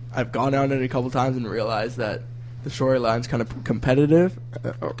I've gone on it a couple times and realized that the storyline's kind of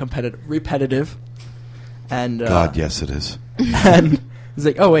repetitive, and God, yes, it is. and It's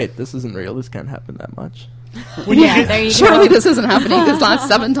like, oh wait, this isn't real. This can't happen that much. There you Surely go. this isn't happening because last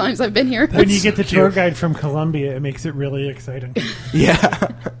 7 times I've been here. When you get the tour guide from Colombia, it makes it really exciting. Yeah.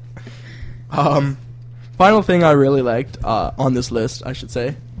 Final thing I really liked on this list, I should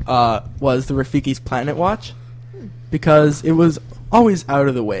say, was the Rafiki's Planet Watch, because it was always out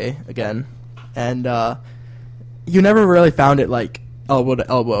of the way again, and you never really found it like elbow to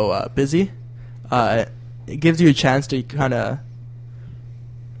elbow busy. It gives you a chance to kind of,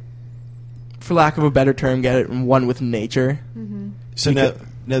 for lack of a better term, get it in one with nature. Mm-hmm. So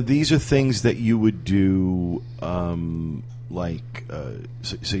now these are things that you would do, so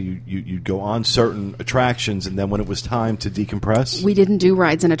you'd go on certain attractions, and then when it was time to decompress? We didn't do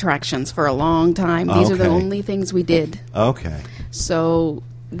rides and attractions for a long time. These are the Okay. only things we did. Okay. So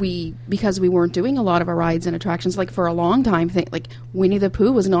because we weren't doing a lot of our rides and attractions, like for a long time, like Winnie the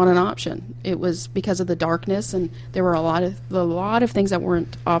Pooh was not an option. It was because of the darkness, and there were a lot of things that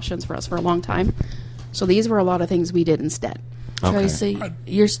weren't options for us for a long time. So these were a lot of things we did instead. Okay. Tracy,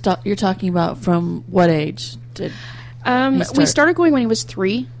 you're talking about from what age did We started going when he was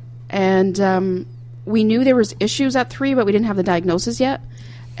 3, and we knew there was issues at 3, but we didn't have the diagnosis yet.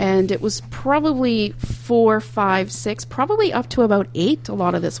 And it was probably 4, 5, 6, probably up to about 8. A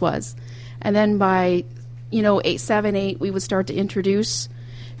lot of this was, and then by 7, 8, we would start to introduce.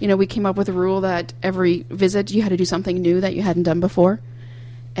 We came up with a rule that every visit you had to do something new that you hadn't done before,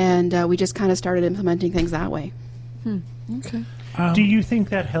 and we just kind of started implementing things that way. Okay. Do you think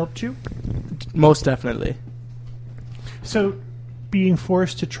that helped you? Most definitely. So, being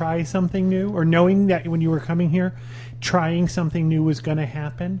forced to try something new, or knowing that when you were coming here, trying something new was going to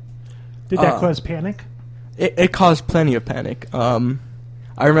happen, did that cause panic? It caused plenty of panic.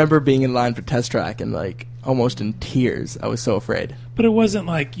 I remember being in line for Test Track and almost in tears. I was so afraid. But it wasn't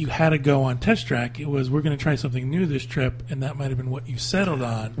like you had to go on Test Track. It was, we're going to try something new this trip, and that might have been what you settled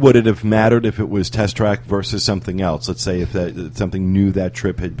on. Would it have mattered if it was Test Track versus something else? Let's say if something new that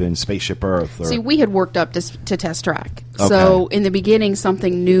trip had been Spaceship Earth. Or... See, we had worked up to Test Track. Okay. So in the beginning,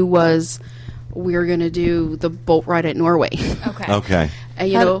 something new was we're going to do the boat ride at Norway. Okay. Okay.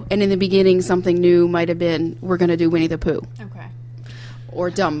 And, and in the beginning, something new might have been we're going to do Winnie the Pooh. Okay. Or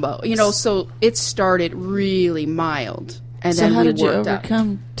Dumbo. So it started really mild. And So then how we did you worked up.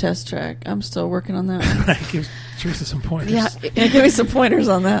 overcome Test Track? I'm still working on that one. Give Teresa some pointers. Yeah, Yeah, give me some pointers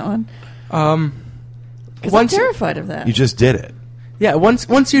on that one. Because I'm terrified of that. You just did it. Yeah,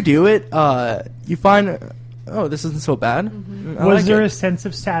 once you do it, you find, oh, this isn't so bad. Mm-hmm. I Was like there it. a sense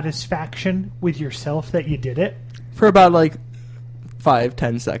of satisfaction with yourself that you did it? For about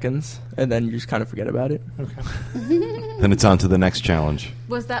 5-10 seconds, and then you just kind of forget about it. Okay. Then it's on to the next challenge.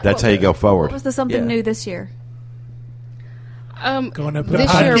 Was that? That's how you go forward. What was the something Yeah. new this year? Going up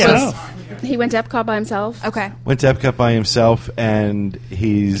this year was he went to Epcot by himself. Okay. Went to Epcot by himself, and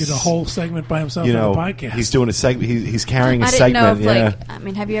he's did a whole segment by himself you know, on the podcast. he's doing a segment. He's carrying a I didn't know segment.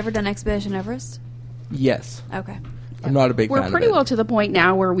 if have you ever done Expedition Everest? Yes. Okay. I'm not a big We're fan pretty of it. well to the point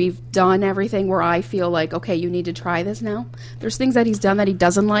now where we've done everything where I feel like, okay, you need to try this now. There's things that he's done that he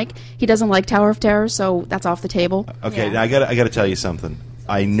doesn't like. He doesn't like Tower of Terror, so that's off the table. Okay, Yeah. now I got to tell you something.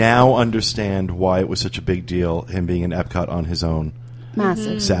 I now understand why it was such a big deal him being in Epcot on his own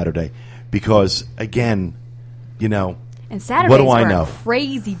Massive. Saturday, because again, And Saturdays what do I were know? a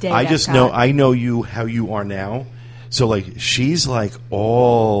crazy day. I at just Epcot. know I know you how you are now. So she's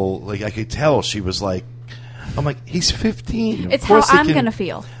all I could tell she was I'm like, he's 15. It's of how course he I'm can- going to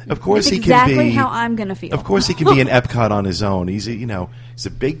feel. Of course it's he exactly can be how I'm going to feel. Of course he can be in Epcot on his own. He's he's a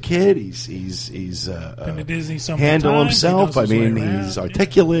big kid. He's Been to Disney so many handle times. himself. He I knows his mean, way around. he's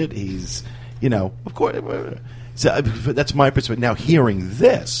articulate. He's of course. So that's my perspective. Now hearing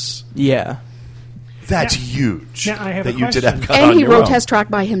this, Yeah. that's Now- huge. now I have that a you did question. Epcot And on he your rode own. Test Track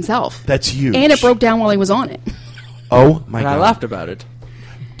by himself. That's huge. And it broke down while he was on it. Oh my And god! I laughed about it.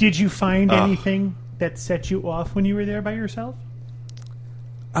 Did you find anything that set you off when you were there by yourself?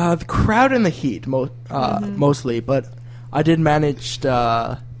 The crowd and the heat, mostly, but I did manage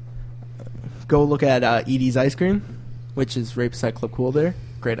to go look at Edie's Ice Cream, which is right beside Club Cool there.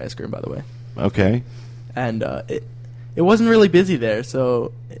 Great ice cream, by the way. Okay. And it wasn't really busy there,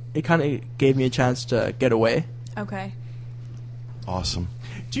 so it kind of gave me a chance to get away. Okay. Awesome.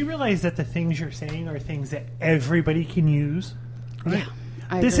 Do you realize that the things you're saying are things that everybody can use? Right? Yeah,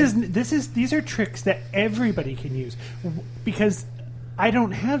 I agree. These are tricks that everybody can use, because I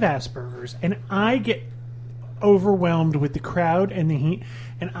don't have Asperger's and I get overwhelmed with the crowd and the heat,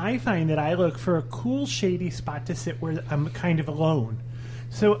 and I find that I look for a cool, shady spot to sit where I'm kind of alone.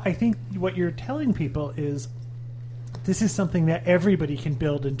 So I think what you're telling people is this is something that everybody can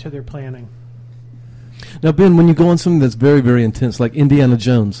build into their planning. Now, Ben, when you go on something that's very, very intense, like Indiana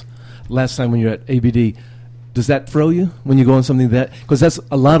Jones, last time when you're at ABD, does that throw you when you go on something that? Because that's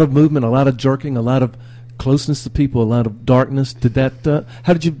a lot of movement, a lot of jerking, a lot of closeness to people, a lot of darkness. Did that?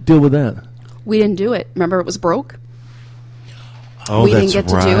 How did you deal with that? We didn't do it. Remember, it was broke. Oh, we that's didn't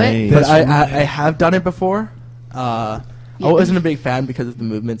get right. to do it. But I have done it before. I wasn't a big fan because of the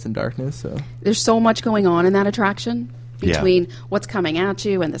movements in darkness. So There's so much going on in that attraction between what's coming at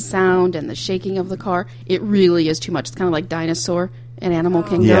you and the sound and the shaking of the car. It really is too much. It's kind of like Dinosaur in Animal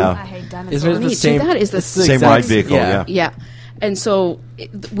Kingdom. Yeah. I hate dinosaurs. Isn't it the Me same? too. That is the it's the Same exact- ride vehicle, yeah. Yeah. And so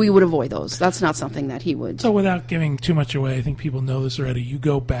we would avoid those. That's not something that he would. So without giving too much away, I think people know this already. You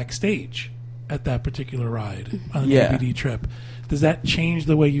go backstage at that particular ride on an Yeah. ABD trip. Does that change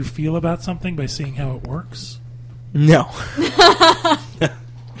the way you feel about something by seeing how it works? No.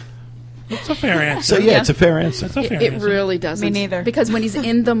 It's a fair answer. So it's a fair answer. That's a fair It answer. really doesn't. Me neither. Because when he's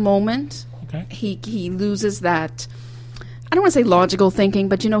in the moment, Okay. he loses that. I don't want to say logical thinking,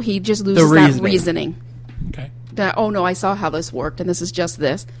 but he just loses that reasoning. Okay. That no, I saw how this worked, and this is just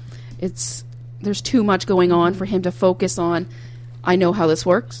this. There's too much going on for him to focus on. I know how this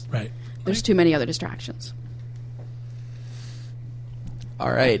works. Right. There's too many other distractions.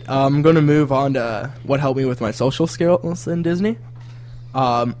 All right. I'm going to move on to what helped me with my social skills in Disney.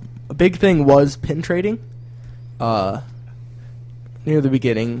 A big thing was pin trading. Near the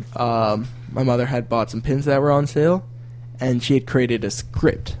beginning, my mother had bought some pins that were on sale, and she had created a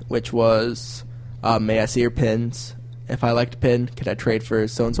script, which was, may I see your pins? If I liked a pin, could I trade for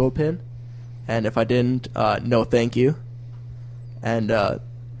so-and-so a pin? And if I didn't, no thank you. And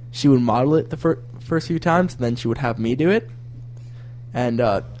she would model it the first few times, and then she would have me do it. And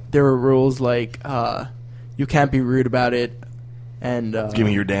there were rules like you can't be rude about it. And Give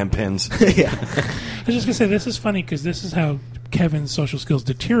me your damn pins. yeah. I was just going to say, this is funny because this is how Kevin's social skills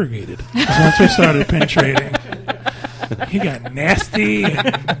deteriorated. 'Cause once we started pin trading, he got nasty. And,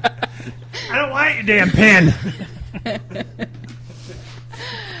 I don't want your damn pin.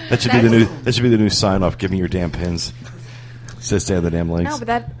 That should be the new sign off. Give me your damn pins. Says stay on the damn legs. No,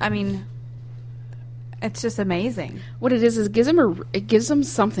 but it's just amazing. What it is it gives him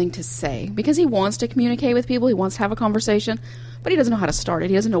something to say because he wants to communicate with people. He wants to have a conversation, but he doesn't know how to start it.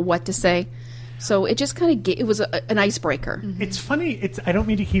 He doesn't know what to say. So it just kind of it was an icebreaker. Mm-hmm. It's funny. I don't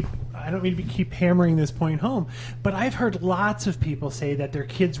mean to keep hammering this point home, but I've heard lots of people say that their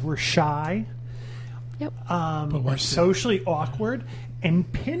kids were shy, Yep. or socially awkward,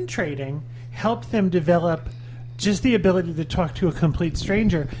 and pin trading helped them develop just the ability to talk to a complete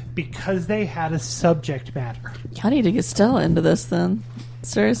stranger because they had a subject matter. I need to get Stella into this then.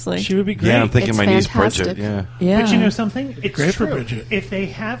 Seriously. She would be great. Yeah, I'm thinking It's my niece Bridget. fantastic. Yeah. Yeah. But you know something? It's Great for true. Bridget. If they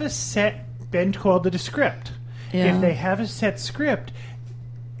have a set, Ben called it a script. Yeah. If they have a set script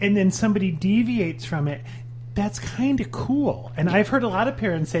and then somebody deviates from it, that's kind of cool. And I've heard a lot of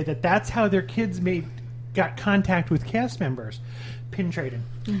parents say that that's how their kids got contact with cast members. Pin trading.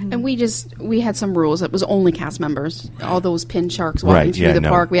 And we had some rules. It was only cast members. All those pin sharks walking Right, through yeah, the no.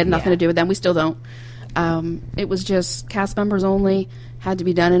 park. We had nothing to do with them. We still don't. It was just cast members only. Had to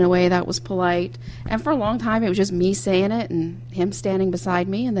be done in a way that was polite. And for a long time, it was just me saying it and him standing beside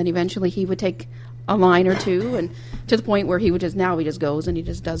me. And then eventually he would take a line or two, and to the point where he just goes and he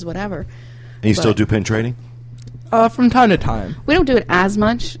just does whatever. And you still But- do pin trading? From time to time. We don't do it as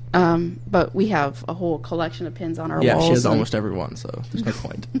much, but we have a whole collection of pins on our Yeah, walls. she has and- almost every one, so there's no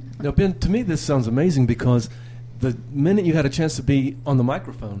point. Now, Ben, to me, this sounds amazing because the minute you had a chance to be on the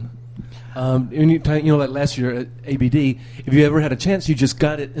microphone, like last year at ABD, if you ever had a chance, you just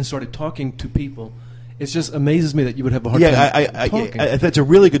got it and started talking to people. It just amazes me that you would have a hard time talking. That's a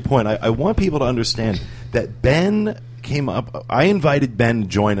really good point. I want people to understand that Ben came up. I invited Ben to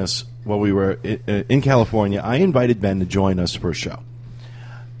join us while we were in California. I invited Ben to join us for a show.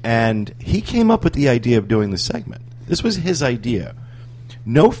 And he came up with the idea of doing the segment. This was his idea.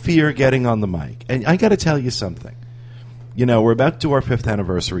 No fear getting on the mic. And I got to tell you something. You know, we're about to do our 5th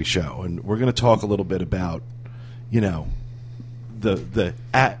anniversary show, and we're going to talk a little bit about, the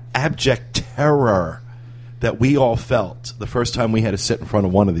abject terror that we all felt the first time we had to sit in front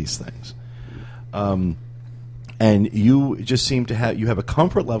of one of these things. And you just seem to have a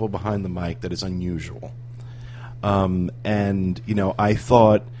comfort level behind the mic that is unusual. And, I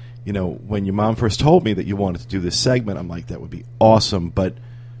thought, when your mom first told me that you wanted to do this segment, I'm like, that would be awesome. But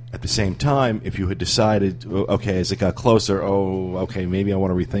at the same time, if you had decided, okay, as it got closer, okay, maybe I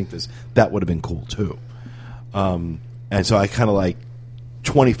want to rethink this, that would have been cool too. And so I kind of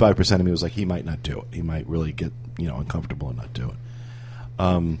 25% of me was like, he might not do it. He might really get, uncomfortable and not do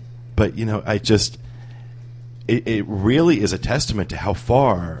it. But, I just... It really is a testament to how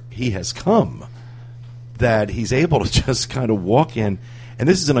far he has come. that he's able to just kind of walk in. And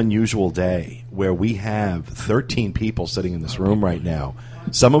this is an unusual day where we have 13 people sitting in this room right now,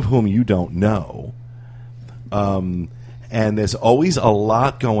 some of whom you don't know. And there's always a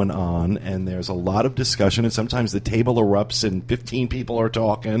lot going on, and there's a lot of discussion, and sometimes the table erupts and 15 people are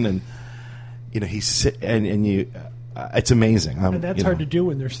talking, and it's amazing. And that's hard to do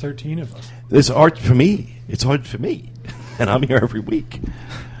when there's 13 of us. It's hard for me. It's hard for me, and I'm here every week.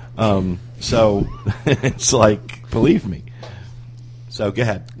 So it's like, believe me. So go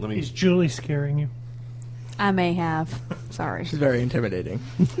ahead. Is Julie scaring you? I may have. Sorry. She's very intimidating.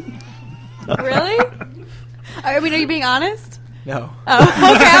 Really? I mean, are you being honest? No. Oh,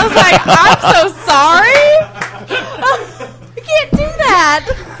 okay. I was like, I'm so sorry. You can't do that.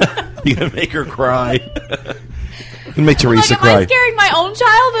 You're going to make her cry. You're going to make Teresa cry. Am I scaring my own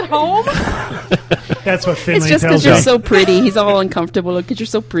child at home? That's what Finley It's just tells because you're me. so pretty. He's all uncomfortable because you're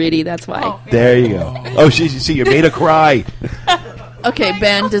so pretty. That's why. Oh. There you go. Oh, see, you made her cry. Okay,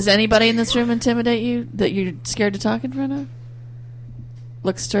 Ben, does anybody in this room intimidate you that you're scared to talk in front of?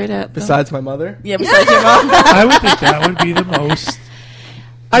 Look straight at them. Besides my mother? Yeah, besides your mom. I would think that would be the most.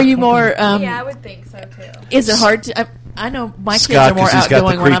 Are you more... Yeah, I would think so, too. Is it hard to... I know my kids Scott, are more because he's got the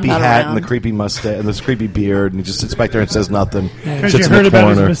outgoing when I'm creepy not hat around. and the creepy mustache and this creepy beard, and he just sits back there and says nothing. Because Sits you in the heard about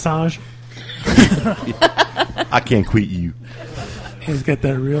his corner. massage. I can't quit you. He's got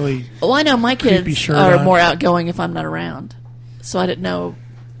that really. Well, I know my Creepy kids shirt are on. more outgoing if I'm not around. So I didn't know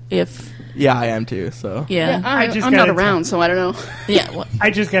if... Yeah, I am too, so. Yeah. I just I'm not gotta around, so I don't know. Yeah. Well, I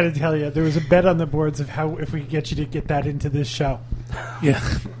just got to tell you, there was a bet on the boards of how if we could get you to get that into this show. Yeah.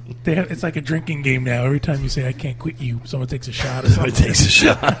 It's like a drinking game now. Every time you say, I can't quit you, someone takes a shot. Or Somebody something. takes a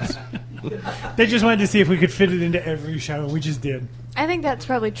shot. They just wanted to see if we could fit it into every show, and we just did. I think that's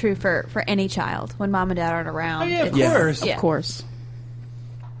probably true for any child when mom and dad aren't around. Oh, yeah, of It's- course. Yeah, Of course.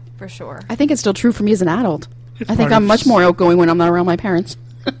 for sure. I think it's still true for me as an adult. It's I think part I'm of- much more outgoing when I'm not around my parents.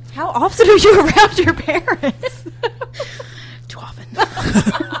 How often are you around your parents? Too often.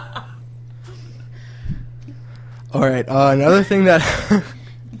 All right, another thing that...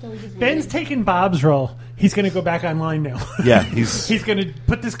 Ben's taking Bob's role. He's going to go back online now. Yeah, he's He's going to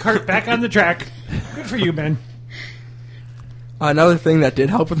put this cart back on the track. Good for you, Ben. Another thing that did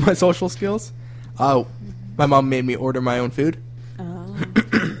help with my social skills, my mom made me order my own food.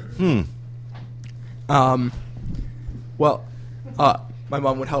 Well, my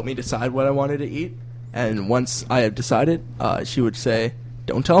mom would help me decide what I wanted to eat, and once I had decided, she would say,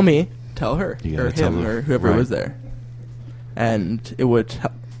 "Don't tell me, tell her You or gotta tell him her. or whoever Right. was there," and it would.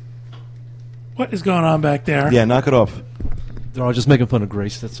 What is going on back there? yeah. Knock it off. They're all just making fun of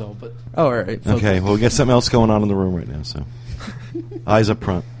Grace, that's all. But Oh, all right. Okay, well, we got something else going on in the room right now. So, eyes up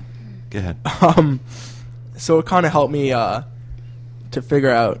front. Go ahead. So it kind of helped me to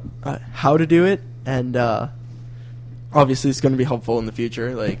figure out how to do it, and obviously it's going to be helpful in the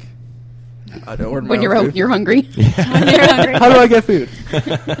future. Like, I don't order my When own you're out, food. you're hungry. How do I get food?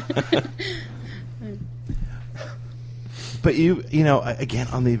 But you know, again,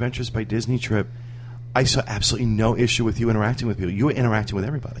 on the Adventures by Disney trip, I saw absolutely no issue with you interacting with people. You were interacting with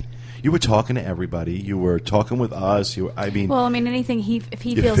everybody. You were talking to everybody. You were talking with us. Well, Well, I mean, anything if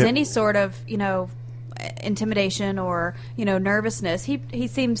he If feels it- any sort of, intimidation or, nervousness, he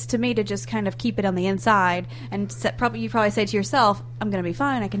seems to me to just kind of keep it on the inside and you probably say to yourself, I'm going to be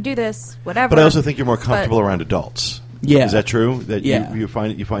fine. I can do this, whatever. but I also think you're more comfortable around adults. Yeah. Is that true? That Yeah. you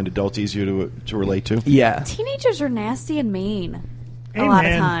find adults easier to relate to? Yeah. Teenagers are nasty and mean a lot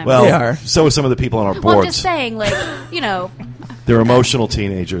of Amen. times. Well, They are. so are some of the people on our well, boards. I'm just saying, like, They're emotional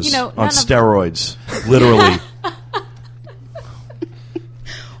teenagers none on of- steroids, literally.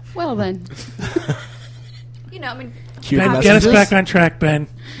 Well, then. I mean, Cute Ben, get us messages. back on track, Ben.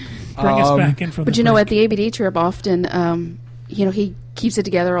 Bring us back in from But the at break. the ABD trip, often, he keeps it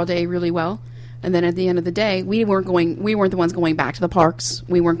together all day really well. And then at the end of the day, we weren't the ones going back to the parks.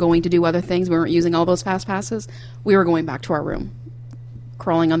 We weren't going to do other things. We weren't using all those fast passes. We were going back to our room,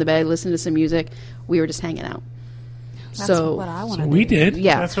 crawling on the bed, listening to some music. We were just hanging out. that's so what I want to So do. we did.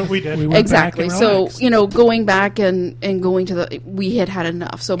 yeah, That's what we did. We went exactly. back and So relaxed. going back and going to we had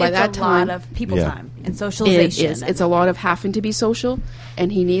enough. So by It's that a time, lot of people Yeah. time and it socialization. is. It's a lot of having to be social,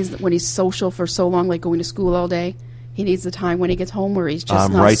 and he needs when he's social for so long, like going to school all day. He needs the time when he gets home where he's just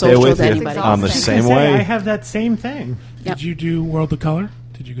I'm not right there social with with you. anybody. I'm the It's same I way. have that same thing. Yep. Did you do World of Color?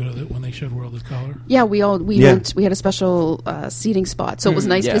 Did you go to when they showed World of Color? Yeah, we Yeah. went. We had a special seating spot, so it was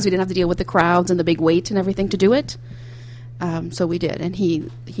nice yeah. because we didn't have to deal with the crowds and the big wait and everything to do it. So we did, and he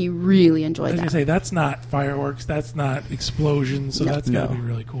really I enjoyed was gonna that. say that's not fireworks, that's not explosions, so that's gotta No. be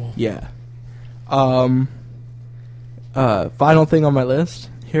really cool. Yeah. Final thing on my list.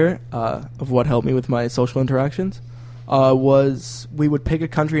 here of what helped me with my social interactions was we would pick a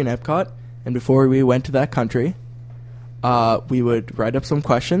country in Epcot, and before we went to that country, we would write up some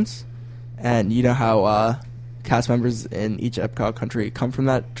questions, and you know how cast members in each Epcot country come from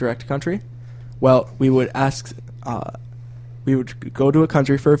that direct country? Well, we would ask... we would go to a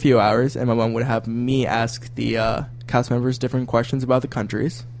country for a few hours, and my mom would have me ask the cast members different questions about the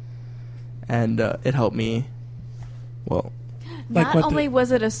countries, and it helped me. Well, not only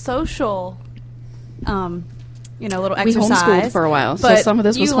was it a social, little We exercise, homeschooled for a while, so but some of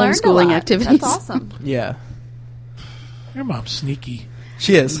this was you learned a homeschooling lot. activities. That's awesome. yeah, Your mom's sneaky.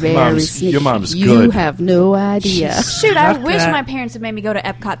 she is. Very Mom's- sneaky. your mom's You good. have no idea. Shoot, I Not wish that. my parents had made me go to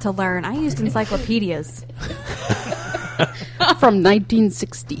Epcot to learn. I used encyclopedias. From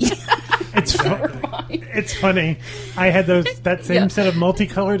 1960. It's funny. I had that same Yeah. set of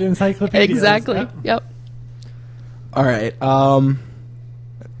multicolored encyclopedias. Exactly. Yep. Yep. All right.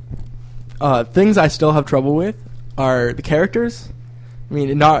 Things I still have trouble with are the characters. I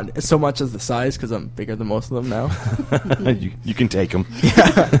mean, not so much as the size, because I'm bigger than most of them now. you can take them.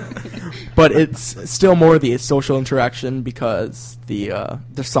 But it's still more the social interaction because they're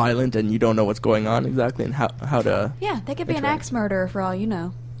silent and you don't know what's going on exactly and how to... Yeah, they could be an Interact. axe murderer for all you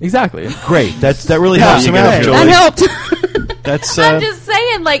know. Exactly. Great. That really Yeah, helps you him get out, it. Julie. That helped. That's I'm just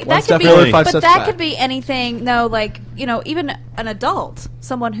saying, like, one that could step be, forward, five but steps that back. could be anything. No, like, even an adult,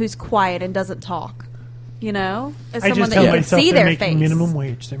 someone who's quiet and doesn't talk. As I someone just that tell you can myself see they're their making face. minimum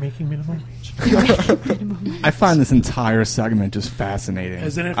wage. They're making minimum wage. I find this entire segment just fascinating.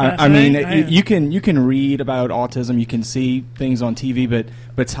 Isn't it I mean, fascinating? you can read about autism, you can see things on TV,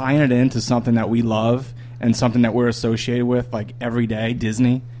 but tying it into something that we love and something that we're associated with, like every day,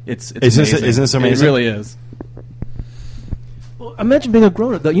 Disney. It's Isn't amazing. this amazing? It really is. Well, imagine being a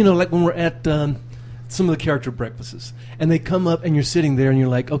grown-up, though. Like when we're at some of the character breakfasts, and they come up, and you're sitting there, and you're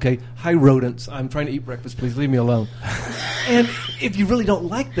like, okay, hi, rodents. I'm trying to eat breakfast. Please leave me alone. And if you really don't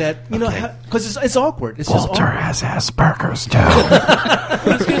like that, because it's awkward. It's just awkward. has Asperger's too. I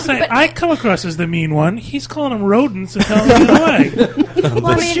was going to say, I come across as the mean one. He's calling them rodents and telling them to get away. Well,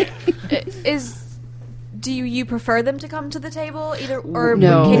 I mean, do you prefer them to come to the table or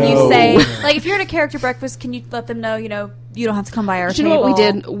No. can you No. say, like, if you're at a character breakfast, can you let them know, you don't have to come by our Do you table? know what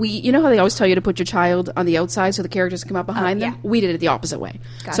we did? You know how they always tell you to put your child on the outside so the characters come up behind them? yeah. We did it the opposite way.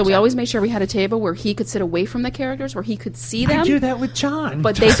 Gotcha. So we always made sure we had a table where he could sit away from the characters, where he could see them. I do that with John.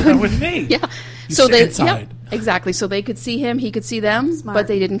 But they That could with me. Yeah. You So sit they inside. Yep, exactly. So they could see him, he could see them, Smart. but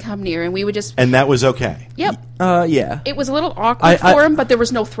they didn't come near, and we would just And that was okay. Yep. Yeah. It was a little awkward I- for him, but there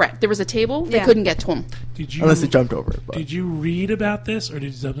was no threat. There was a table. They Yeah. couldn't get to him. Did you, Unless they jumped over it. But. did you read about this, or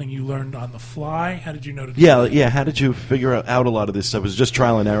did it something you learned on the fly? How did you know to do Yeah, that? yeah. How did you figure out a lot of this stuff? Was it just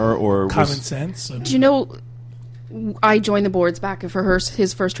trial and error, or Common was sense? Do you know, I joined the boards back for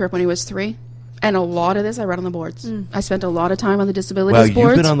his first trip when he was 3. And a lot of this I read on the boards. I spent a lot of time on the disabilities wow? You've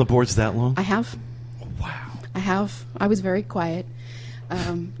boards. been on the boards that long? I have. Wow. I have. I was very quiet.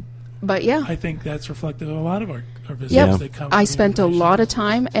 But yeah. I think that's reflective of a lot of our visitors. Yep. They come I from spent a organizations. lot of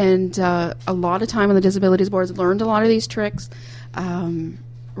time and a lot of time on the disabilities boards, learned a lot of these tricks. The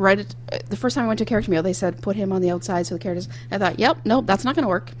first time I went to a character meal, they said, put him on the outside so the characters... I thought, yep, nope, that's not going to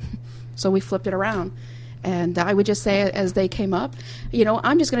work. So we flipped it around. And I would just say, as they came up,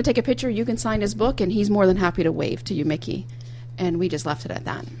 I'm just going to take a picture, you can sign his book, and he's more than happy to wave to you, Mickey. And we just left it at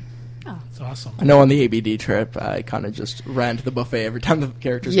that. It's awesome. I know on the ABD trip, I kind of just ran to the buffet every time the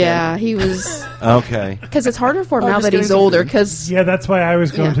characters Yeah, came. he was... Okay. Because it's harder for him Oh, now just that getting he's older, something. because... Yeah, that's why I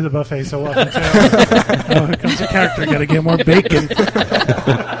was going Yeah. to the buffet so often, too. Oh, here comes a character. Got to get more bacon.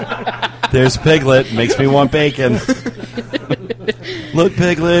 There's Piglet. Makes me want bacon. Look,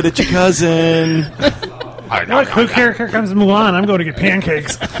 Piglet, it's your cousin. Look, who character comes Mulan? I'm going to get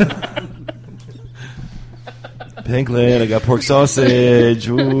pancakes. Piglet, I got pork sausage.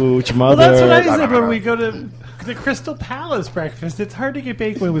 Ooh, it's your Well, mother. that's what I said when we go to the Crystal Palace breakfast. It's hard to get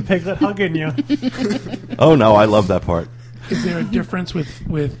bacon with Piglet hugging you. Oh, no, I love that part. Is there a difference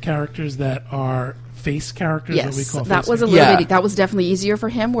with characters that are face characters? What we Yes, call that face was a characters? little Yeah. bit. That was definitely easier for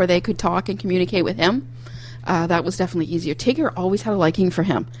him, where they could talk and communicate with him. That was definitely easier. Tigger always had a liking for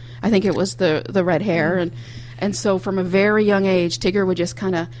him. I think it was the red hair, and so from a very young age, Tigger would just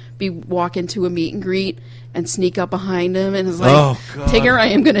kind of be walk into a meet and greet and sneak up behind him, and was like, Oh, God. "Tigger, I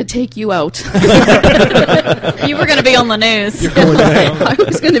am going to take you out." You were going to be on the news. I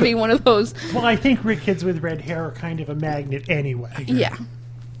was going to be one of those. Well, I think kids with red hair are kind of a magnet anyway. Yeah.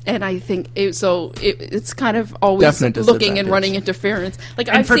 And I think it's kind of always Definite looking and disadvantage. running interference. Like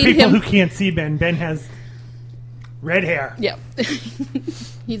And I've for seen people him. who can't see Ben has red hair. Yeah,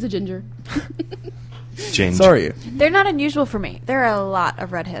 he's a ginger. Ginger. Sorry. They're not unusual for me. There are a lot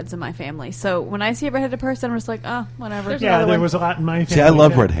of redheads in my family. So when I see a redheaded person, I'm just like, oh, whatever. Yeah, there was a lot in my family. See, I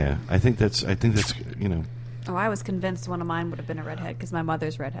love too. red hair. I think that's Oh, I was convinced one of mine would have been a redhead because my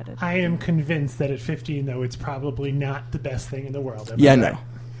mother's redheaded. I am convinced that at 15, though, it's probably not the best thing in the world. Am I Yeah, right? no.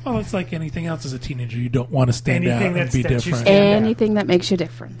 Well, it's like anything else as a teenager. You don't want to stand Anything out and that's- be that you different. stand out. Anything that makes you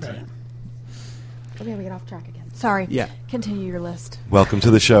different. Right. Okay, we get off track again. Sorry. Yeah. Continue your list. Welcome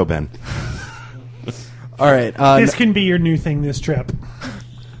to the show, Ben. All right. This can be your new thing this trip.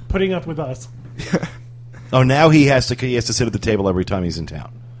 Putting up with us. Oh, now he has to sit at the table every time he's in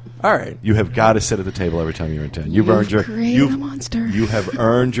town. all right. You have got to sit at the table every time you're in town. You've earned your created a monster. You have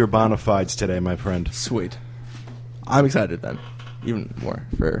earned your bona fides today, my friend. Sweet. I'm excited then. Even more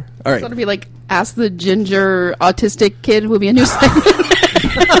for. All right. So it'll be like, ask the ginger autistic kid will be a new segment.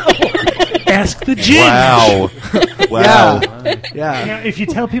 Ask the gin. Wow. Wow. Yeah. Now, if you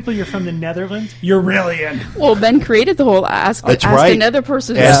tell people you're from the Netherlands, you're really in. Well, Ben created the whole ask That's ask right. another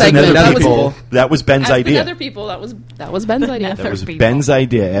person Ask segment. another That people. That was Ben's was, idea. Other people. That was Ben's idea. That was Ben's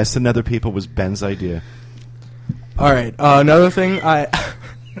idea. Ask another people was Ben's idea. All right. Another thing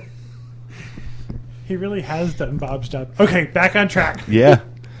He really has done Bob's job. Okay, back on track. Yeah.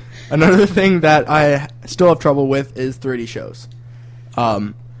 Another thing that I still have trouble with is 3D shows.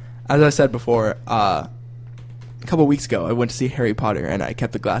 As I said before, a couple weeks ago, I went to see Harry Potter, and I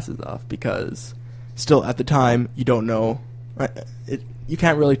kept the glasses off because still at the time, you don't know. You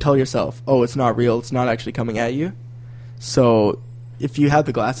can't really tell yourself, oh, it's not real. It's not actually coming at you. So if you have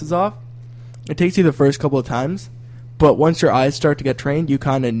the glasses off, it takes you the first couple of times. But once your eyes start to get trained, you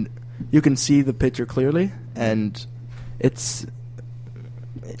can see the picture clearly, and it's...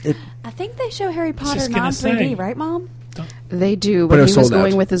 I think they show Harry Potter just gonna non-3D, say. right, Mom? They do, But but it he was was sold out.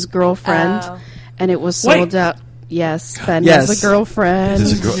 going with his girlfriend, Oh. and it was Wait. sold out. Yes, Ben Yes. has a girlfriend.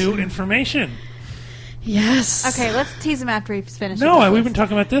 This is New information. Yes. Okay, let's tease him after he's finished. No, with his we've been list.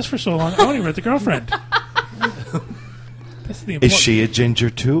 talking about this for so long. I only read the girlfriend. That's the important. Is she a ginger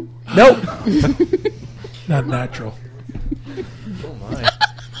too? Nope. Not natural?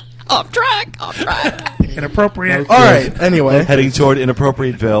 Off track. Inappropriate. All right. Anyway. Heading toward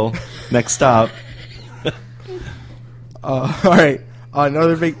Inappropriateville. Next stop. All right.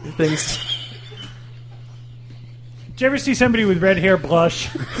 Another big thing. Did you ever see somebody with red hair blush?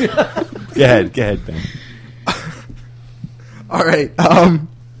 Go ahead, Ben. All right.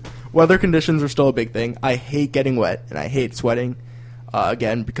 Weather conditions are still a big thing. I hate getting wet, and I hate sweating.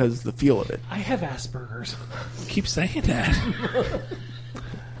 Again, because of the feel of it. I have Asperger's. Keep saying that.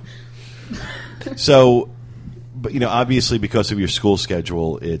 So, but obviously because of your school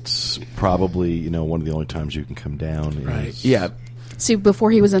schedule, it's probably one of the only times you can come down. Is, Right. Yeah. See, before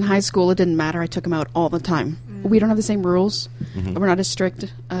he was in high school, it didn't matter. I took him out all the time. We don't have the same rules. We're not as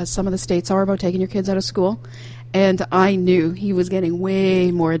strict as some of the states are about taking your kids out of school. And I knew he was getting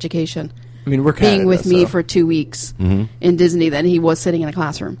way more education I mean, we're Canada, being with me so- for 2 weeks in Disney than he was sitting in a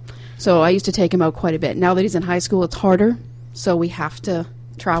classroom. So I used to take him out quite a bit. Now that he's in high school, it's harder. So we have to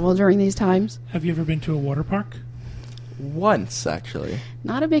travel during these times. Have you ever been to a water park? Once, actually.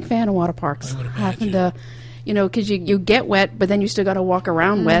 Not a big fan of water parks. I would Having imagine. to, because you get wet, but then you still got to walk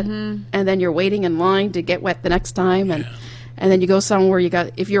around wet, and then you're waiting in line to get wet the next time, and then you go somewhere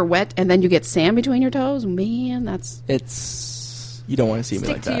if you're wet, and then you get sand between your toes. Man, that's You don't want to see me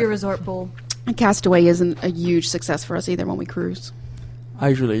Stick like to that. your resort pool. and Castaway isn't a huge success for us either when we cruise. I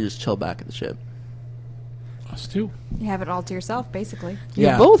usually just chill back at the ship. Us too. You have it all to yourself, basically.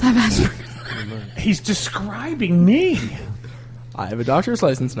 Yeah. You both have Asperger's. He's describing me. I have a doctor's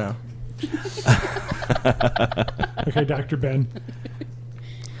license now. Okay, Dr. Ben.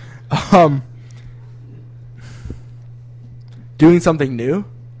 Doing something new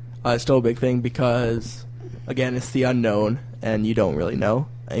is still a big thing because, again, it's the unknown and you don't really know.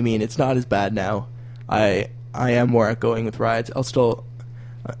 I mean, it's not as bad now. I am more outgoing with rides. I'll still,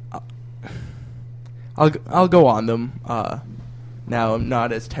 I'll go on them. Now I'm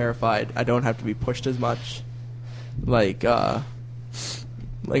not as terrified. I don't have to be pushed as much. Like I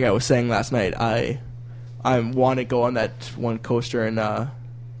was saying last night, I want to go on that one coaster in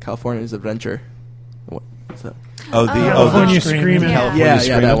California's Adventure. What's that? California Screaming.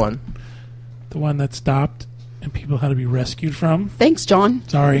 Yeah, that one. The one that stopped and people had to be rescued from. Thanks, John.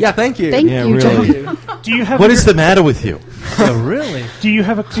 Sorry. Yeah, thank you. Thank Yeah, you, really. John. Do you have What is the matter with you? Oh, really? Do you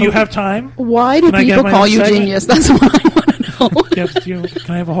have a Do you have time? Why do Can I get people my call own you segment? genius? That's what I want to know.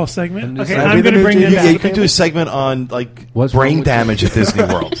 Can I have a whole segment? Okay, Can I I'm be the going to new bring them genius? Yeah, you back. could do a segment on What's brain wrong with damage at Disney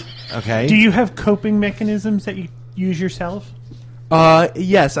World. Okay. Do you have coping mechanisms that you use yourself?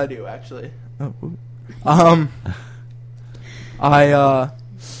 Yes, I do actually.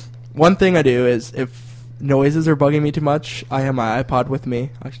 one thing I do is if noises are bugging me too much, I have my iPod with me.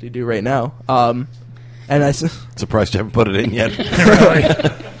 I actually do right now. And Surprised you haven't put it in yet.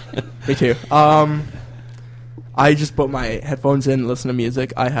 Me too. I just put my headphones in and listen to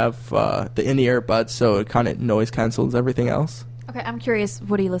music. I have the in-ear buds, so it kind of noise cancels everything else. Okay, I'm curious.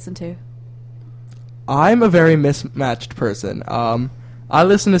 What do you listen to? I'm a very mismatched person. I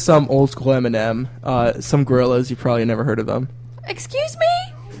listen to some old school Eminem, some Gorillaz. You probably never heard of them. Excuse me?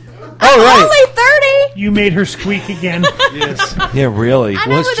 Oh, right. Only 30. You made her squeak again. Yes. Yeah, really. I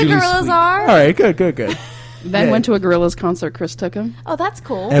know who the Gorillas are. All right, good. Ben Yeah. went to a Gorillaz concert. Chris took him. Oh, that's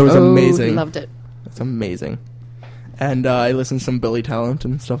cool. And it was amazing. He loved it. It's amazing. And I listen to some Billy Talent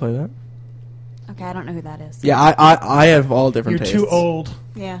and stuff like that. Okay, I don't know who that is. Yeah, I have all different You're tastes. too old.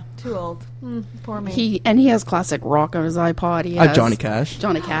 Yeah, too old. Poor me. He has classic rock on his iPod. He I have has Johnny Cash.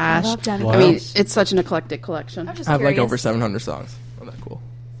 Johnny Cash. I love Johnny I mean, Cash. it's such an eclectic collection. I'm just I have like curious. over 700 songs. Oh, that's cool.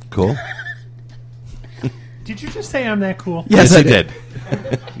 Cool. Did you just say I'm that cool? Yes, I he did.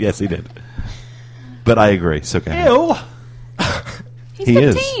 Yes, he did. But I agree. So okay. Ew. He's He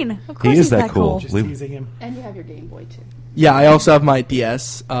is. 15. Of He course is he's that cool. Just Leave- teasing him. And you have your Game Boy too. Yeah, I also have my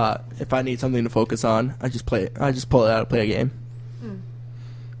DS. If I need something to focus on, I just play it. I just pull it out and play a game.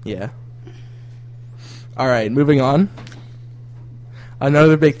 Yeah. All right, moving on.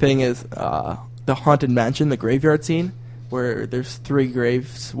 Another big thing is the Haunted Mansion, the graveyard scene, where there's 3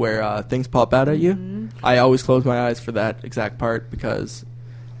 graves where things pop out at you. I always close my eyes for that exact part because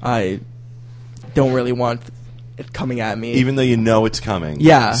I don't really want it coming at me. Even though you know it's coming.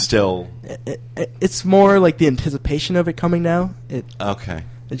 Yeah. Still. It's more like the anticipation of it coming now. It Okay.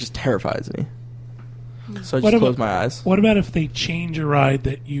 just terrifies me. So I What just about- close my eyes. What about if they change a ride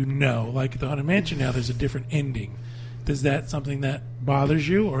that you know, like the Haunted Mansion? Now there's a different ending. Is that something that bothers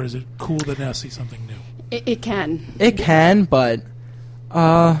you, or is it cool to now see something new? It can. It can, but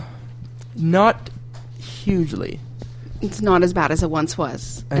not hugely. It's not as bad as it once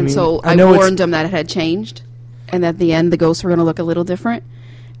was. I And mean, so I I know it's- warned him that it had changed, and at the end the ghosts were going to look a little different.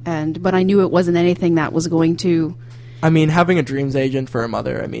 But I knew it wasn't anything that was going to. I mean, having a dreams agent for a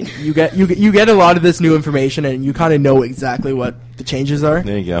mother. I mean, you get a lot of this new information, and you kind of know exactly what the changes are.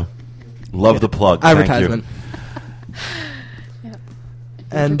 There you go. Love the plug. Thank you. Advertisement.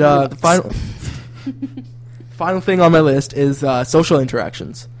 And the final thing on my list is social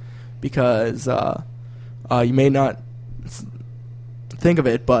interactions, because you may not think of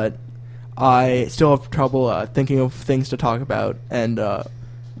it, but I still have trouble thinking of things to talk about and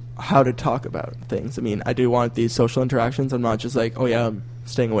how to talk about things. I mean, I do want these social interactions. I'm not just like, oh yeah, I'm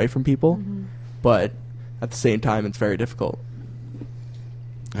staying away from people, but at the same time, it's very difficult.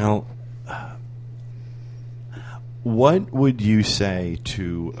 Well, what would you say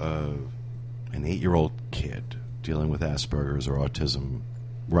to an 8-year-old kid dealing with Asperger's or autism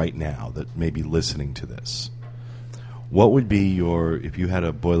right now that may be listening to this? What would be if you had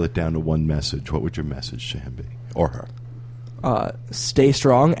to boil it down to one message, what would your message to him be, or her? Stay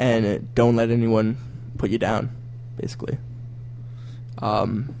strong and don't let anyone put you down, basically.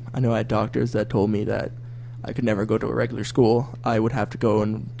 I know I had doctors that told me that I could never go to a regular school. I would have to go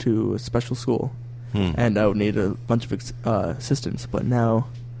into a special school, and I would need a bunch of assistance. But now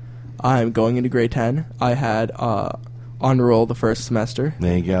I'm going into grade 10. I had honor roll the first semester,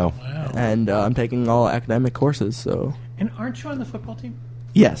 There you go. Wow. and I'm taking all academic courses. So And aren't you on the football team?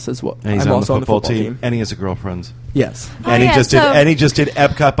 yes, as well. And he's I'm on also the football team, and he has a girlfriend. Yes. And he yeah, just so- did. And he just did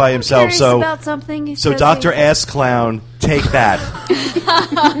Epcot by himself. Curious So, about something. He so says Dr. he- Ass Clown, take that.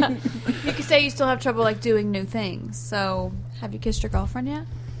 You could say you still have trouble like doing new things. So, have you kissed your girlfriend yet?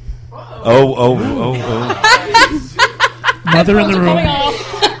 Oh. Mother in the room.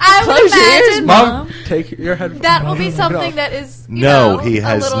 I would imagine Mom, take your head. that will be something that is No, he a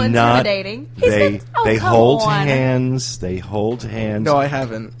has little not. intimidating. They come hold on. hands. They hold hands. No, I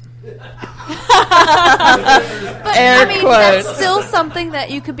haven't. But Air I mean, quotes. that's still something that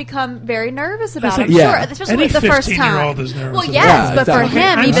you could become very nervous about. Listen, I'm yeah. sure, especially Any with the first 15-year-old time. is nervous Well, about yes, Yeah, but for exactly.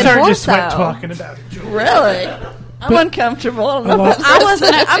 him, I'm even starting more to sweat so. talking about it, Julie. Really? I'm uncomfortable. I don't know Well- about I this.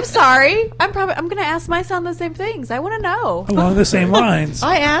 wasn't. I'm sorry. I'm going to ask my son the same things. I want to know. Along the same lines.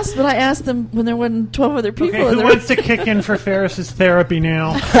 I asked, but I asked them when there weren't 12 other people Okay, in who the wants to kick in for Ferris's therapy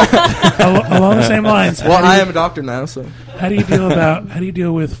now? Along the same lines. Well, I am a doctor now, so How do you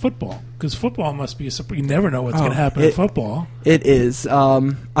deal with football? Because football must be you never know what's going to happen in football. it is.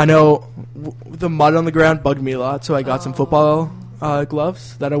 I know the mud on the ground bugged me a lot, so I got some football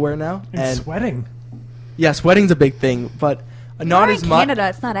gloves that I wear now. And sweating. Yeah, sweating's a big thing, but not You're as in much. Canada,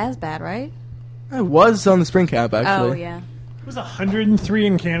 it's not as bad, right? I was on the spring camp actually. Oh yeah. It was 103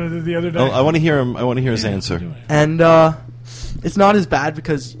 in Canada the other day. Oh, I want to hear him. I want to hear his answer. And It's not as bad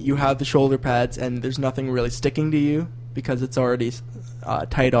because you have the shoulder pads and there's nothing really sticking to you because it's already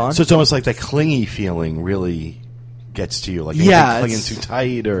tight on. So it's almost like that clingy feeling really gets to you, like clinging too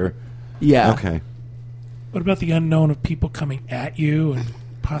tight, or Okay. What about the unknown of people coming at you and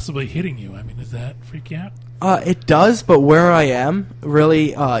possibly hitting you? I mean, does that freak you out? It does, but where I am,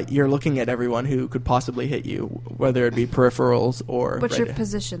 really, you're looking at everyone who could possibly hit you, whether it be peripherals or... What's your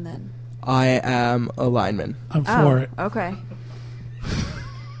position then? I am a lineman. I'm for it. Okay.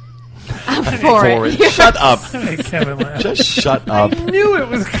 I'm for it. Shut up. Hey, Kevin, laugh. Just shut up. I knew it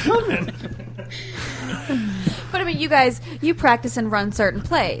was coming. But I mean, you guys, you practice and run certain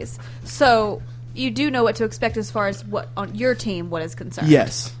plays, so you do know what to expect as far as what on your team what is concerned.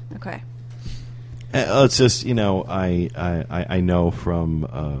 Yes. Okay. It's just, I know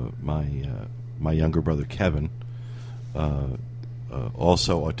from my younger brother Kevin,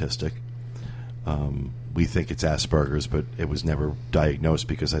 also autistic. We think it's Asperger's, but it was never diagnosed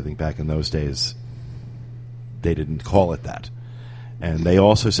because I think back in those days they didn't call it that. And they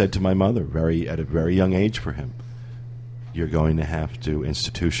also said to my mother, at a very young age for him, you're going to have to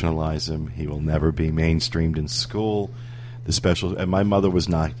institutionalize him. He will never be mainstreamed in school. And my mother was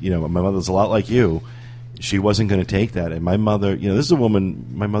not, my mother's a lot like you. She wasn't going to take that. And my mother,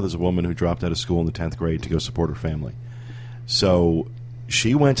 my mother's a woman who dropped out of school in the 10th grade to go support her family. So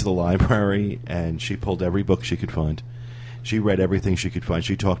she went to the library and she pulled every book she could find. She read everything she could find.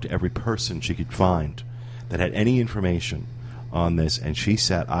 She talked to every person she could find that had any information on this. And she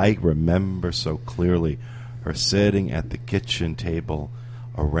sat, I remember so clearly, her sitting at the kitchen table,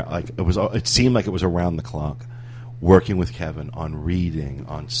 it seemed like it was around the clock, working with Kevin on reading,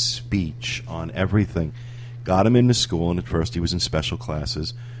 on speech, on everything. Got him into school, and at first he was in special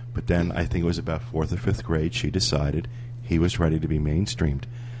classes, but then I think it was about 4th or 5th grade, she decided he was ready to be mainstreamed.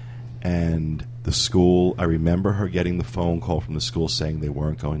 And the school, I remember her getting the phone call from the school saying they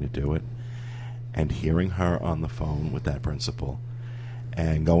weren't going to do it, and hearing her on the phone with that principal,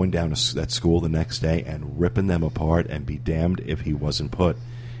 and going down to that school the next day and ripping them apart, and be damned if he wasn't put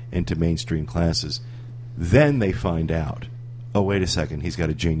into mainstream classes. Then they find out, oh, wait a second, he's got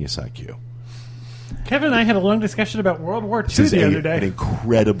a genius IQ. Kevin and I had a long discussion about World War II He's the other day. An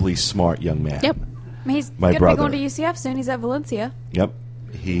incredibly smart young man. Yep. He's going to be going to UCF soon. He's at Valencia. Yep.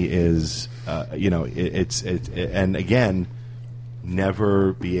 He is, and again,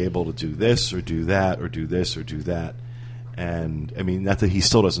 never be able to do this or do that or do this or do that. And, I mean, not that he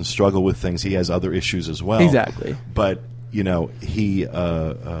still doesn't struggle with things. He has other issues as well. Exactly. But, he...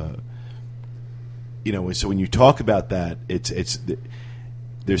 so when you talk about that,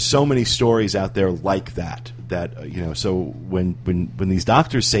 there's so many stories out there like that. So when these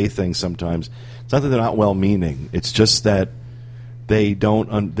doctors say things, sometimes it's not that they're not well-meaning. It's just that they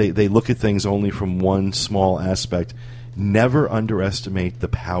don't. They look at things only from one small aspect. Never underestimate the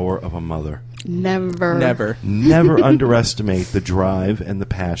power of a mother. Never Underestimate the drive and the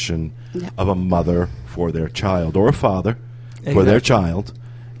passion of a mother for their child, or a father for their child,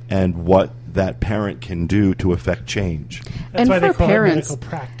 and what that parent can do to affect change. That's and why for they call parents, it medical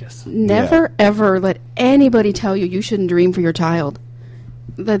practice. Never ever let anybody tell you shouldn't dream for your child.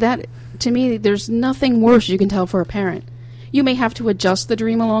 That to me, there's nothing worse you can tell for a parent. You may have to adjust the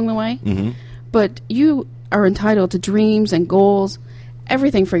dream along the way, but you are entitled to dreams and goals,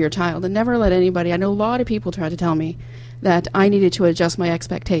 everything for your child. And never let anybody. I know a lot of people try to tell me that I needed to adjust my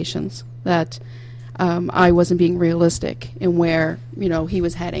expectations, that I wasn't being realistic in where he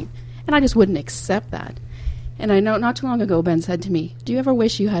was heading. And I just wouldn't accept that. And I know not too long ago, Ben said to me, do you ever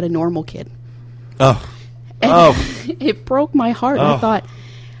wish you had a normal kid? And it broke my heart. And I thought,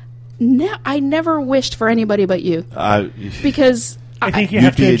 I never wished for anybody but you. Because I think you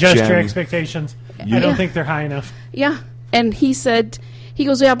have to adjust your expectations. I don't think they're high enough. Yeah. And he said, he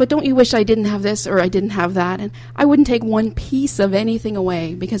goes, yeah, but don't you wish I didn't have this or I didn't have that? And I wouldn't take one piece of anything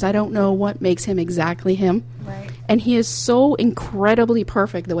away because I don't know what makes him exactly him. Right. And he is so incredibly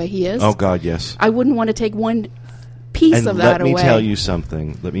perfect the way he is. Oh, God, yes. I wouldn't want to take one piece of that away. Let me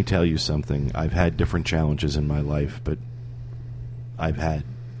tell you something. I've had different challenges in my life, but I've had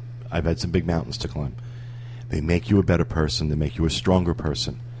some big mountains to climb. They make you a better person. They make you a stronger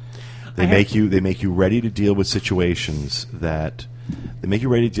person. They make you ready to deal with situations that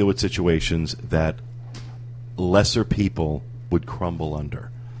lesser people would crumble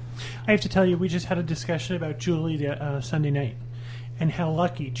under. I have to tell you, we just had a discussion about Julie Sunday night and how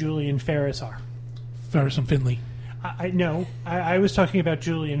lucky Julie and Ferris are. Ferris and Finley. I was talking about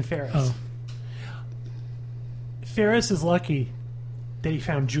Julie and Ferris. Oh. Ferris is lucky that he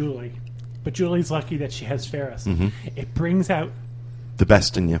found Julie, but Julie's lucky that she has Ferris. Mm-hmm. It brings out the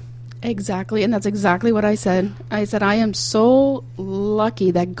best in you. Exactly, and that's exactly what I said. I said, I am so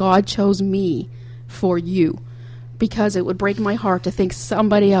lucky that God chose me for you, because it would break my heart to think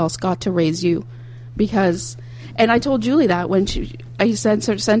somebody else got to raise you. Because, and I told Julie that when I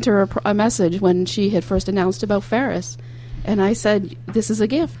sent her a message when she had first announced about Ferris, and I said, this is a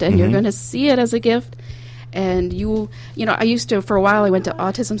gift, and you're going to see it as a gift. And you know, I used to, for a while, I went to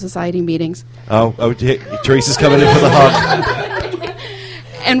Autism Society meetings. Oh, Teresa's coming in for the hug.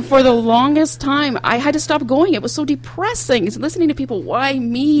 And for the longest time, I had to stop going. It was so depressing. It's listening to people, why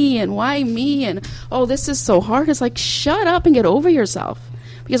me, and oh, this is so hard. It's like, shut up and get over yourself.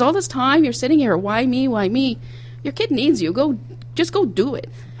 Because all this time you're sitting here, why me, why me? Your kid needs you. Just go do it.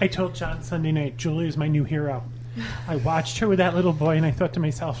 I told John Sunday night, Julie is my new hero. I watched her with that little boy, and I thought to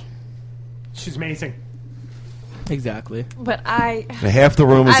myself, she's amazing. Exactly. But half the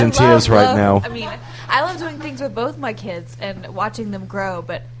room is in tears right now. I mean, I love doing things with both my kids and watching them grow,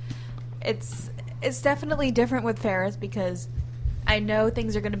 but it's definitely different with Ferris because I know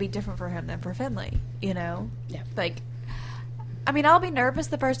things are going to be different for him than for Finley, you know? Yeah. Like, I mean, I'll be nervous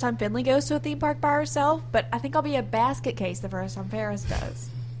the first time Finley goes to a theme park by herself, but I think I'll be a basket case the first time Ferris does.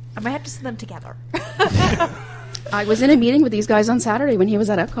 I might have to send them together. I was in a meeting with these guys on Saturday when he was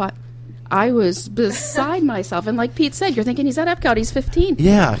at Epcot. I was beside myself, and like Pete said, you're thinking he's at Epcot, he's 15.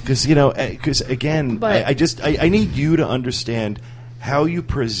 Yeah, because again, I need you to understand how you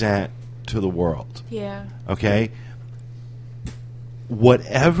present to the world. Yeah. Okay?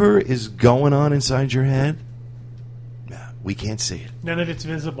 Whatever is going on inside your head, we can't see it. None of it's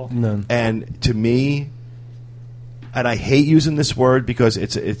visible. None. And to me, and I hate using this word because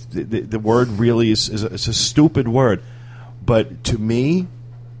the word really is a stupid word, but to me,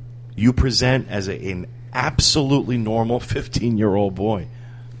 you present as an absolutely normal 15-year-old boy.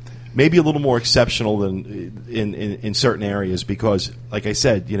 Maybe a little more exceptional than in certain areas because, like I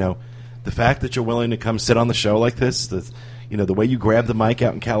said, you know, the fact that you're willing to come sit on the show like this, the way you grabbed the mic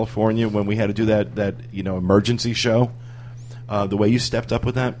out in California when we had to do that emergency show, the way you stepped up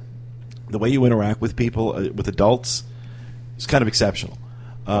with that, the way you interact with people, with adults, it's kind of exceptional.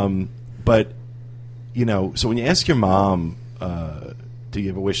 But, you know, so when you ask your mom, do you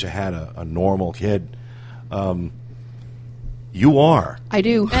ever wish I had a normal kid? You are. I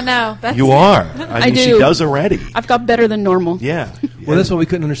do. I know. You are. I mean, do. She does already. I've got better than normal. Yeah. Well, that's why we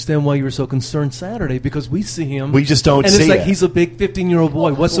couldn't understand why you were so concerned Saturday, because we see him. We just don't and see it's like it. he's a big 15-year-old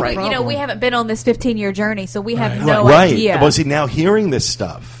boy. What's the problem? You know, we haven't been on this 15-year journey, so we have Right. no right. idea. Well, see, now hearing this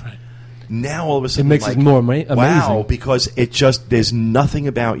stuff, now all of a sudden It makes like, it more amazing. Wow, because there's nothing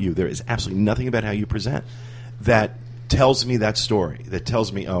about you. There is absolutely nothing about how you present that tells me that story. That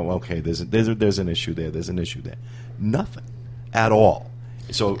tells me, oh, okay, there's an issue there. There's an issue there. Nothing at all.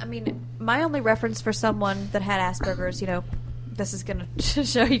 So I mean, my only reference for someone that had Asperger's, you know, this is going to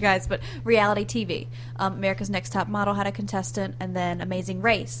show you guys, but reality TV. America's Next Top Model had a contestant, and then Amazing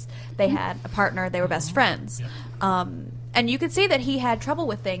Race. They had a partner. They were best friends. And you could see that he had trouble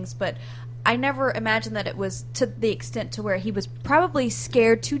with things, but I never imagined that it was to the extent to where he was probably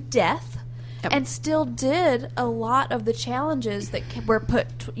scared to death and still did a lot of the challenges that were put,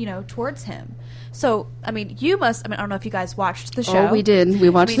 towards him. So, I mean, I don't know if you guys watched the show. Oh, we did. We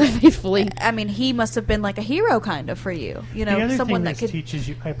watched it faithfully. I mean, he must have been like a hero kind of for you. You know, the other someone thing that this could teaches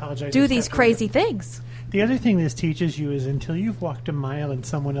you, I apologize, do these crazy things. The other thing this teaches you is until you've walked a mile in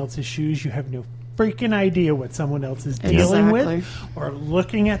someone else's shoes, you have no freaking idea what someone else is dealing with or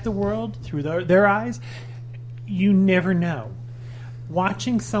looking at the world through their eyes. You never know.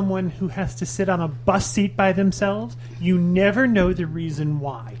 Watching someone who has to sit on a bus seat by themselves, you never know the reason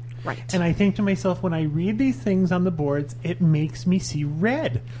why. Right. And I think to myself, when I read these things on the boards, it makes me see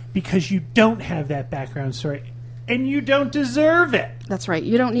red because you don't have that background story and you don't deserve it. That's right.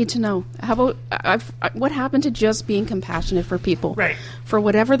 You don't need to know. How about what happened to just being compassionate for people? Right. For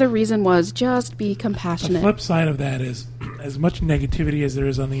whatever the reason was, just be The compassionate. flip side of that is, as much negativity as there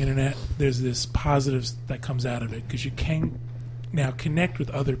is on the internet, there's this positives that comes out of it because you can now connect with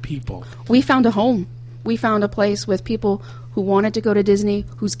other people. We found a home. We found a place with people who wanted to go to Disney,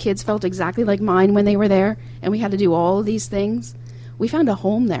 whose kids felt exactly like mine when they were there, and we had to do all of these things. We found a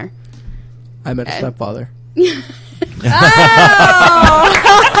home there. I met a stepfather.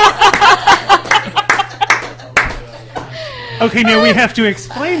 Okay, now we have to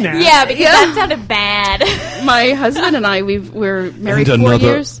explain that. Yeah, because that sounded bad. My husband and I, we're married and 4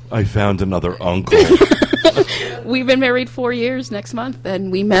 years. I found another uncle. We've been married 4 years next month,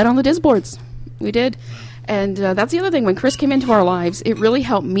 and we met on the Disboards. We did. And that's the other thing. When Chris came into our lives, it really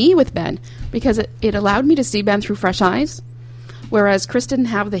helped me with Ben because it allowed me to see Ben through fresh eyes. Whereas Chris didn't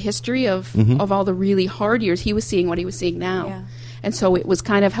have the history of all the really hard years. He was seeing what he was seeing now. Yeah. And so it was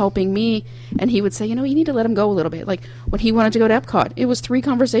kind of helping me. And he would say, you need to let him go a little bit. Like when he wanted to go to Epcot, it was 3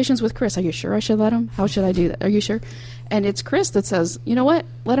 conversations with Chris. Are you sure I should let him? How should I do that? Are you sure? And it's Chris that says, you know what?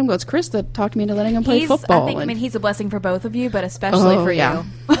 Let him go. It's Chris that talked me into letting him play football. I mean, he's a blessing for both of you, but especially for you.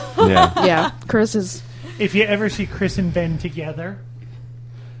 Yeah, Chris is. If you ever see Chris and Ben together,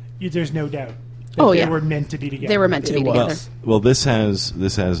 there's no doubt. They were meant to be together. They were meant to be together. Well, this has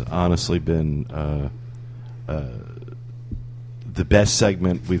honestly been the best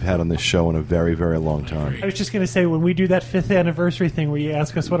segment we've had on this show in a very, very long time. I was just going to say, when we do that 5th anniversary thing where you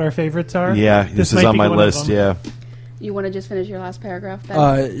ask us what our favorites are. Yeah, this is on my list. Yeah. You want to just finish your last paragraph,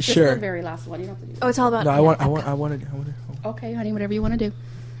 Ben? Sure. Just the very last one. You don't have to do. Oh, it's all about. No, I want to. Okay, honey, whatever you want to do.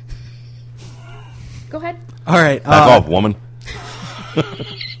 Go ahead. All right. Back off, woman.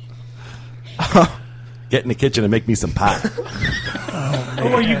 Get in the kitchen and make me some pie.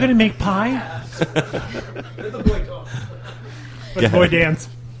 Oh, are you going to make pie? Let the boy dance.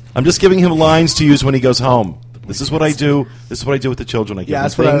 I'm just giving him lines to use when he goes home. This is what I do. This is what I do with the children. I give them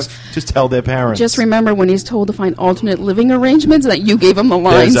things. Just tell their parents. Just remember when he's told to find alternate living arrangements that you gave him the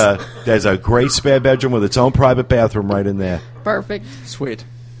lines. There's a great spare bedroom with its own private bathroom right in there. Perfect. Sweet.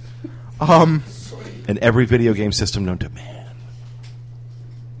 And every video game system known to man.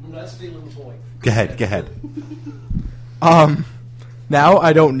 I'm not stealing the point. Go ahead. Now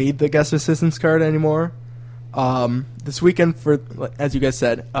I don't need the guest assistance card anymore. This weekend, as you guys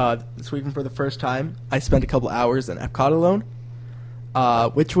said, this weekend for the first time, I spent a couple hours in Epcot alone,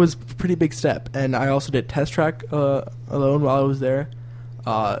 which was a pretty big step. And I also did Test Track alone while I was there.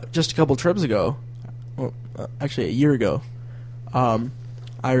 Just a couple trips ago, actually a year ago,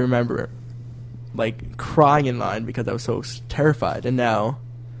 I remember crying in line because I was so terrified. And now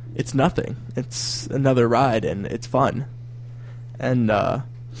it's nothing. It's another ride, and it's fun. And I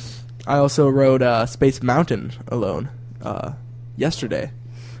also rode Space Mountain alone yesterday.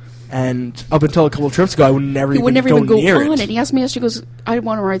 And up until a couple of trips ago, I would never even go near on it. And he asked me, he goes, I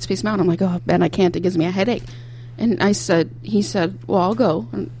want to ride Space Mountain. I'm like, oh, Ben, I can't. It gives me a headache. And he said, well, I'll go.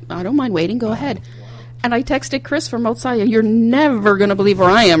 And I don't mind waiting. Go ahead. And I texted Chris from outside, you're never going to believe where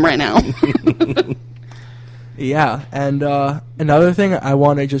I am right now. Yeah. And another thing I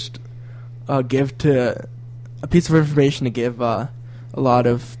want to just give to a piece of information to give a lot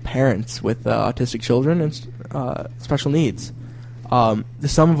of parents with autistic children and special needs. The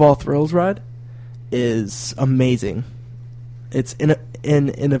Sum of All Thrills ride is amazing. It's in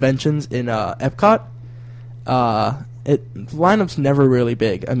Innoventions in Epcot. The lineup's never really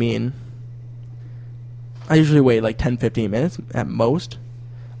big. I mean, I usually wait 10-15 minutes at most.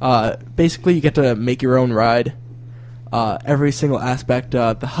 Basically, you get to make your own ride. Every single aspect,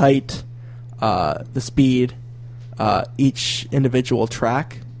 the height, the speed, each individual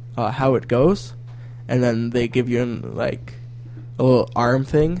track, how it goes, and then they give you a little arm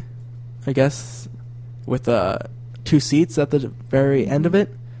thing, I guess, with 2 seats at the very end of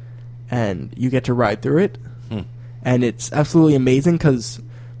it, and you get to ride through it. And it's absolutely amazing because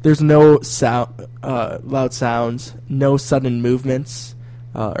there's no loud sounds, no sudden movements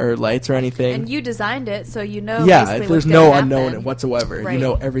or lights or anything. And you designed it, so you know. Yeah, there's no unknown happen. whatsoever. Right. You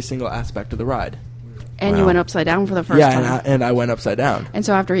know every single aspect of the ride. And you went upside down for the first time. Yeah, and I went upside down. And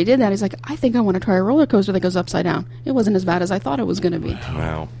so after he did that, he's like, I think I want to try a roller coaster that goes upside down. It wasn't as bad as I thought it was going to be.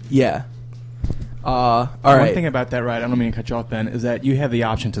 Wow. Yeah. All One right. thing about that ride, I don't mean to cut you off, Ben, is that you have the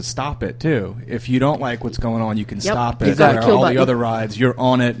option to stop it, too. If you don't like what's going on, you can stop it. You've got a Where kill all button. the other rides, you're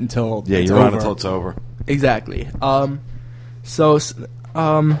on it until Yeah, it's you're over. on until it's over. Exactly.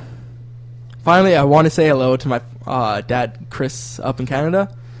 Finally, I want to say hello to my dad, Chris, up in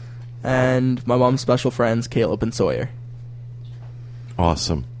Canada, and my mom's special friends, Caleb and Sawyer.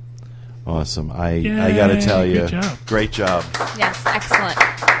 Awesome. I got to tell you, good job. great job. Yes, excellent.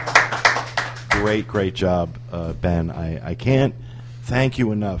 Great job, Ben. I can't thank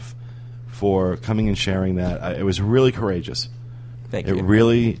you enough for coming and sharing that. It was really courageous. Thank you. It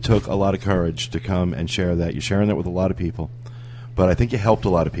really took a lot of courage to come and share that. You're sharing that with a lot of people. But I think you helped a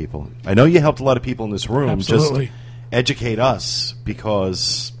lot of people. I know you helped a lot of people in this room. Absolutely. Just educate us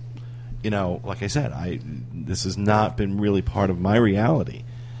because, like I said, this has not been really part of my reality.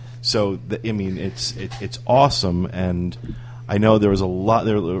 So, it's awesome, and I know there were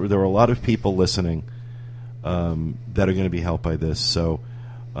a lot of people listening that are going to be helped by this. So,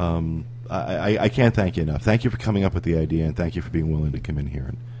 I can't thank you enough. Thank you for coming up with the idea, and thank you for being willing to come in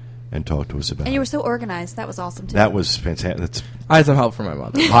here and talk to us about it. And you were so organized. That was awesome, too. That was fantastic. That's I had some help from my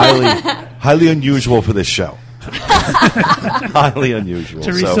mother. highly unusual for this show. Highly unusual.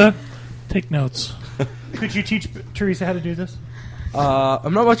 Teresa, take notes. Could you teach Teresa how to do this?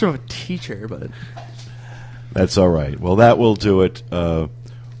 I'm not much of a teacher, but That's all right. Well, that will do it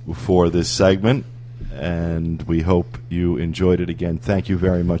for this segment, and we hope you enjoyed it again. Thank you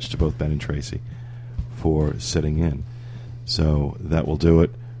very much to both Ben and Tracy for sitting in. So that will do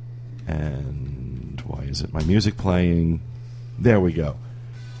it. And why isn't my music playing? There we go.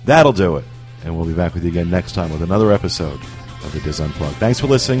 That'll do it. And we'll be back with you again next time with another episode of The Diz Unplugged. Thanks for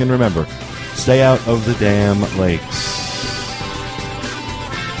listening, and remember, stay out of the damn lakes.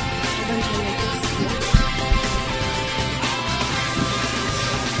 Eventually,